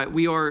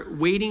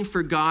waiting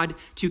for God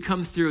to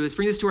come through. This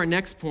brings us to our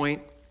next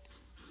point,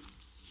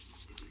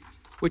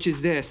 which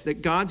is this,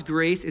 that God's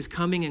grace is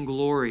coming in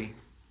glory.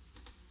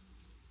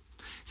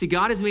 See,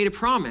 God has made a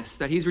promise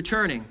that he's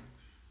returning.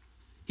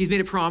 He's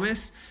made a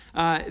promise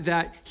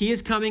that he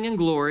is coming in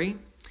glory.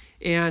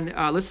 And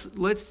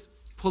let's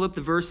pull up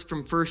the verse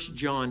from 1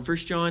 John. 1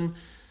 John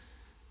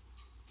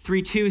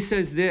 3:2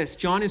 says this.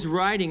 John is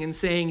writing and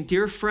saying,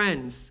 dear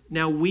friends,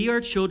 now we are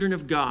children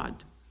of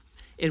God,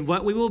 and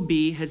what we will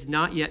be has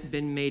not yet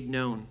been made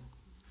known.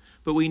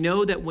 But we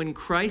know that when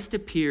Christ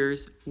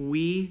appears,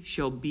 we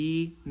shall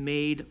be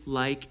made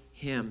like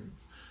him,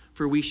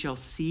 for we shall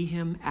see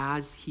him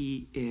as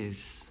he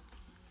is.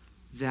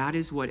 That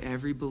is what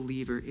every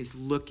believer is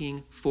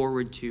looking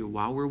forward to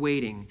while we're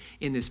waiting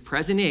in this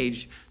present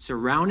age,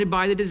 surrounded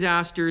by the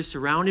disasters,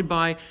 surrounded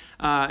by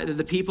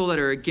the people that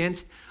are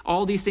against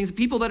all these things,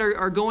 people that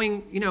are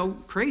going,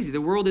 crazy. The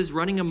world is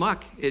running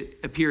amok, it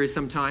appears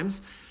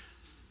sometimes.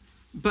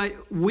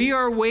 But we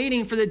are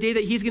waiting for the day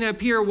that he's going to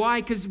appear. Why?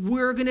 Because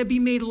we're going to be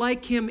made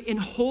like him in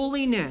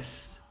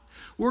holiness.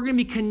 We're going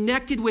to be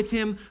connected with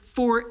him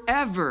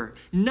forever.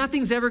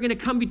 Nothing's ever going to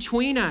come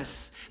between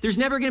us. There's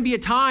never going to be a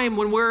time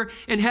when we're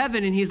in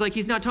heaven and he's like,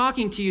 he's not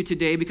talking to you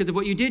today because of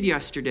what you did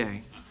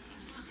yesterday.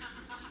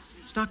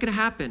 It's not going to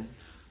happen.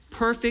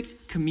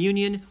 Perfect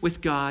communion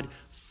with God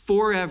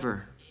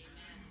forever.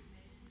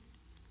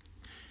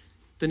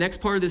 The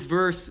next part of this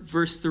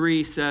verse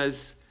 3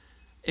 says,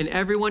 and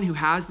everyone who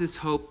has this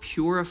hope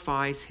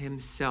purifies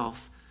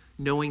himself,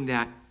 knowing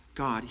that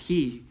God,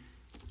 he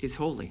is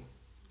holy.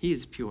 He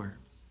is pure.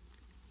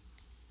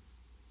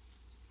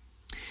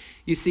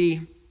 You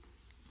see,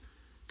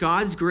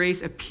 God's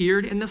grace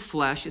appeared in the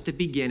flesh at the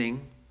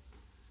beginning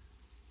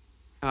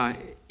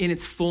in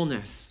its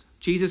fullness.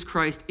 Jesus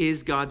Christ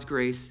is God's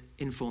grace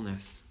in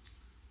fullness.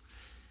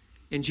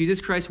 And Jesus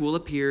Christ will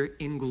appear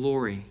in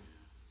glory,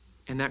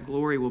 and that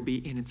glory will be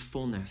in its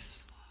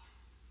fullness.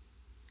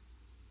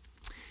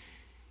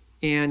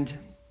 And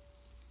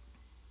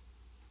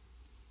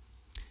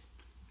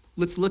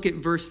let's look at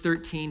verse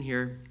 13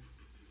 here.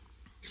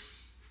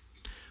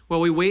 While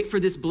we wait for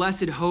this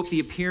blessed hope, the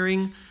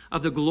appearing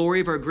of the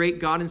glory of our great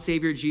God and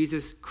Savior,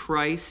 Jesus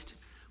Christ,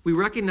 we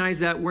recognize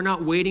that we're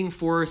not waiting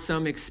for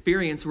some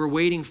experience. We're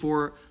waiting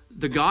for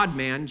the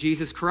God-man,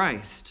 Jesus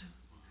Christ.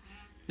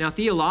 Now,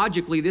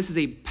 theologically, this is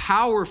a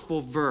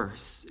powerful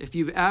verse. If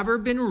you've ever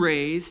been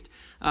raised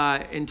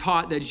and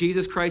taught that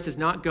Jesus Christ is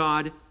not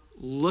God,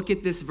 look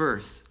at this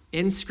verse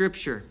in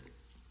Scripture.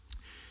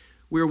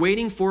 We're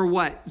waiting for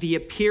what? The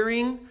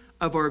appearing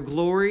of our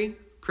glory,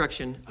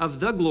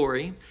 of the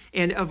glory,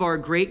 and of our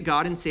great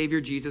God and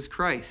Savior, Jesus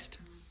Christ.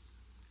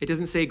 It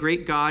doesn't say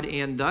great God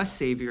and the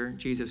Savior,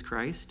 Jesus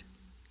Christ.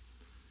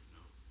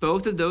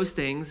 Both of those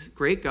things,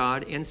 great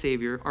God and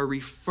Savior, are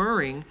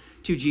referring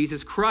to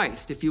Jesus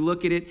Christ. If you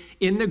look at it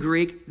in the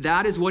Greek,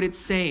 that is what it's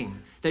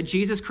saying, that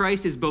Jesus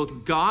Christ is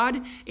both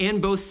God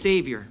and both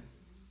Savior.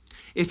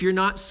 If you're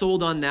not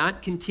sold on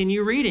that,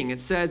 continue reading. It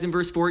says in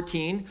verse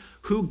 14,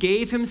 who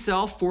gave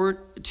himself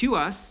to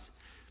us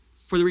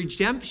for the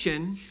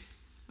redemption,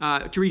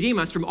 to redeem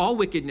us from all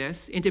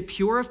wickedness and to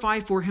purify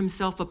for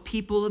himself a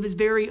people of his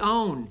very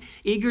own,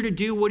 eager to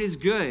do what is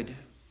good.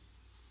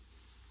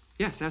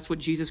 Yes, that's what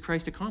Jesus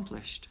Christ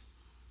accomplished.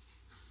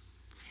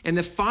 And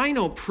the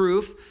final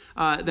proof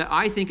that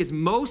I think is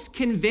most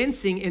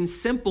convincing and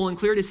simple and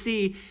clear to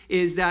see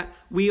is that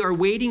we are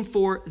waiting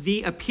for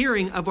the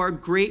appearing of our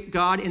great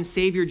God and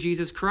Savior,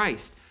 Jesus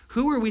Christ.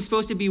 Who are we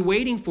supposed to be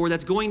waiting for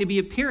that's going to be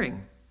appearing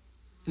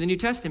in the New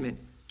Testament?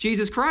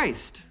 Jesus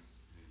Christ.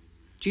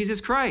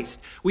 Jesus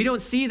Christ. We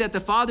don't see that the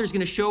Father is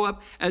going to show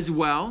up as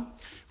well.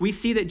 We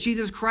see that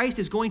Jesus Christ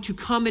is going to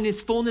come in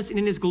his fullness and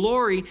in his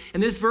glory.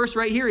 And this verse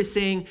right here is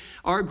saying,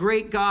 our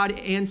great God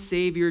and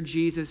Savior,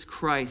 Jesus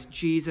Christ.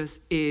 Jesus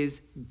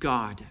is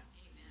God. Amen.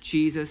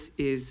 Jesus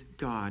is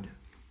God.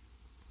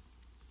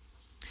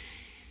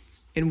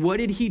 And what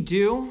did he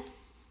do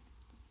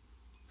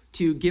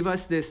to give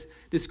us this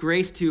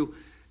grace to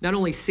not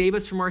only save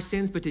us from our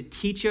sins, but to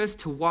teach us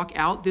to walk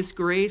out this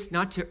grace,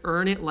 not to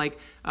earn it like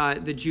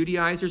the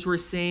Judaizers were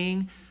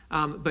saying,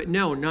 but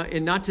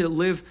not to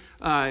live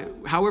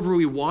however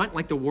we want,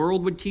 like the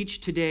world would teach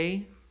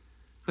today,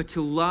 but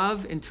to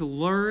love and to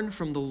learn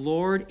from the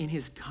Lord in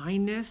his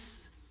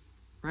kindness,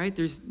 right?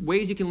 There's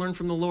ways you can learn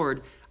from the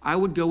Lord. I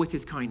would go with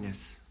his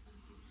kindness.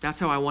 That's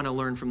how I want to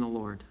learn from the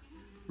Lord,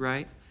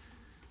 right?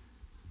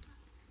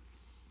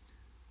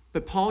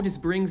 But Paul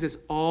just brings this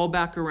all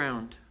back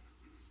around.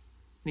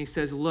 And he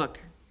says, look,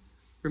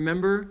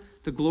 remember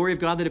the glory of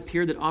God that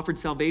appeared that offered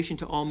salvation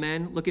to all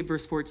men? Look at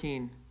verse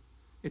 14.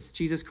 It's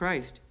Jesus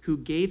Christ who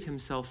gave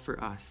himself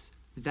for us.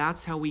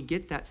 That's how we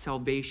get that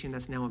salvation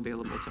that's now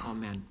available to all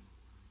men.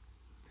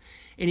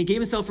 And he gave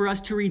himself for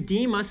us to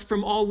redeem us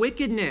from all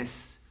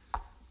wickedness.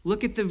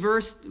 Look at the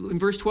verse in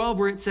verse 12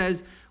 where it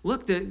says,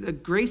 look, the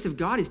grace of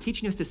God is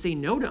teaching us to say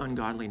no to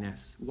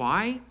ungodliness.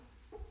 Why?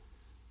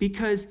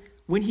 Because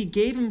when he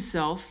gave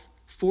himself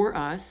for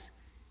us,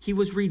 he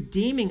was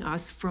redeeming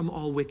us from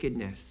all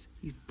wickedness.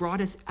 He's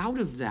brought us out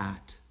of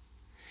that.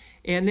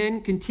 And then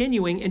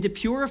continuing, and to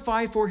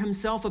purify for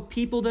himself a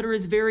people that are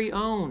his very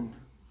own.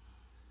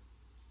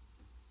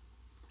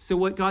 So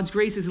what God's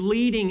grace is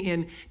leading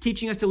in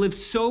teaching us to live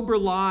sober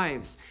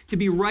lives, to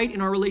be right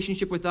in our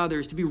relationship with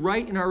others, to be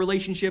right in our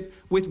relationship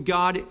with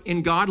God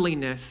in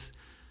godliness.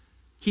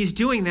 He's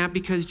doing that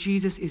because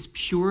Jesus is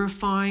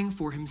purifying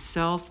for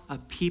himself a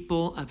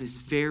people of his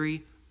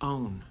very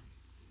own.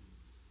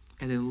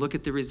 And then look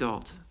at the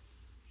result.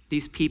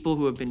 These people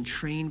who have been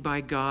trained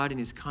by God in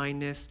his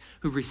kindness,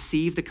 who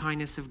receive the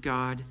kindness of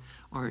God,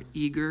 are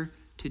eager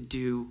to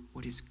do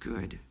what is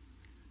good.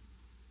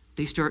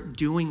 They start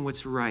doing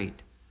what's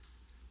right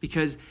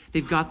because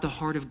they've got the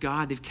heart of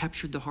God. They've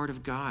captured the heart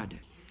of God.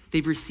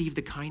 they've received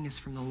the kindness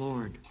from the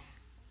Lord.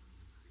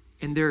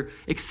 And they're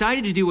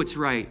excited to do what's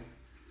right,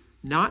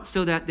 not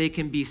so that they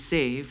can be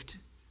saved,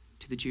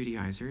 to the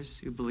Judaizers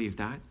who believe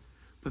that,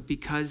 but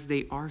because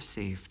they are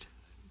saved.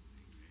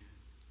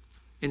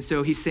 And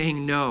so he's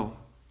saying, no.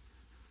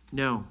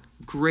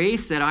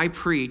 Grace that I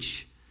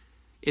preach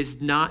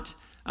is not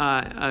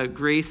a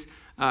grace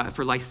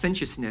for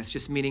licentiousness,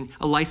 just meaning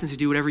a license to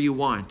do whatever you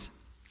want.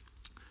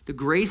 The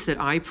grace that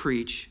I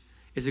preach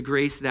is a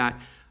grace that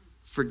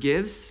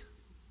forgives,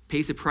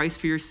 pays the price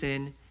for your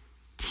sin,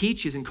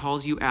 teaches and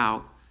calls you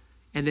out,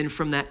 and then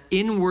from that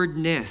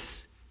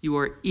inwardness, you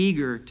are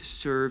eager to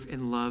serve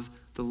and love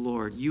the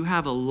Lord. You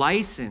have a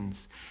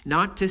license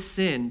not to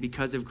sin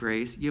because of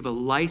grace. You have a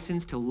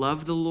license to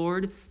love the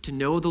Lord, to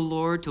know the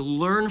Lord, to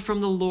learn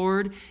from the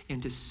Lord,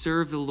 and to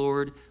serve the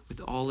Lord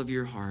with all of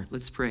your heart.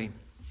 Let's pray.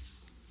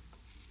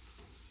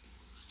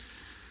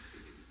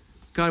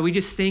 God, we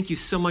just thank you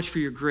so much for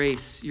your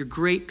grace, your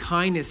great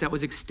kindness that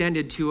was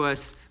extended to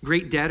us,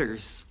 great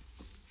debtors.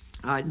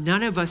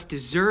 None of us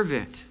deserve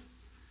it.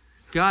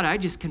 God, I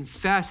just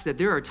confess that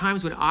there are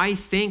times when I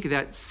think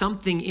that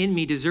something in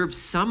me deserves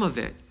some of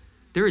it.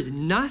 There is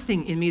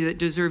nothing in me that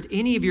deserved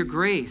any of your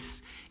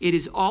grace. It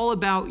is all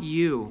about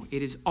you.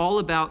 It is all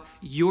about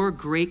your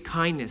great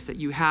kindness that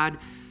you had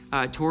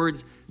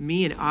towards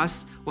me and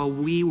us while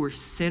we were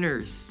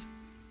sinners.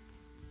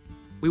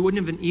 We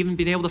wouldn't have even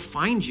been able to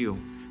find you,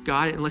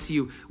 God, unless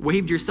you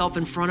waved yourself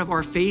in front of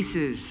our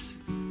faces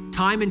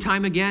time and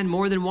time again,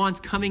 more than once,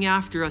 coming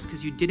after us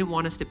because you didn't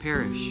want us to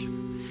perish.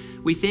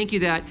 We thank you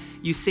that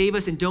you save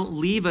us and don't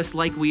leave us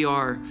like we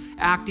are,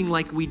 acting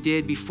like we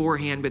did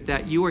beforehand, but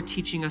that you are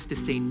teaching us to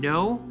say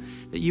no,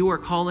 that you are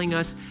calling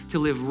us to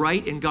live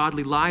right and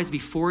godly lives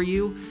before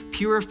you,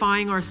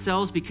 purifying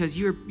ourselves because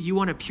you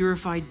want a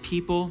purified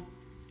people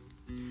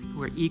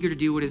who are eager to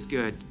do what is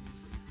good.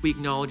 We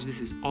acknowledge this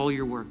is all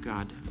your work,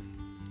 God,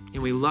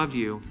 and we love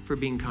you for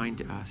being kind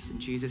to us. In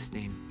Jesus'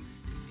 name,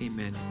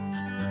 amen.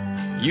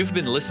 You've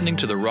been listening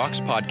to the Rocks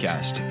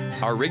Podcast.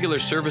 Our regular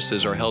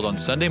services are held on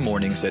Sunday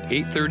mornings at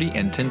 8:30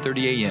 and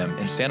 10:30 a.m.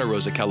 in Santa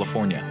Rosa,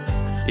 California.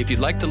 If you'd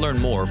like to learn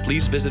more,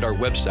 please visit our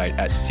website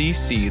at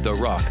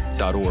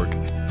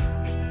cctherock.org.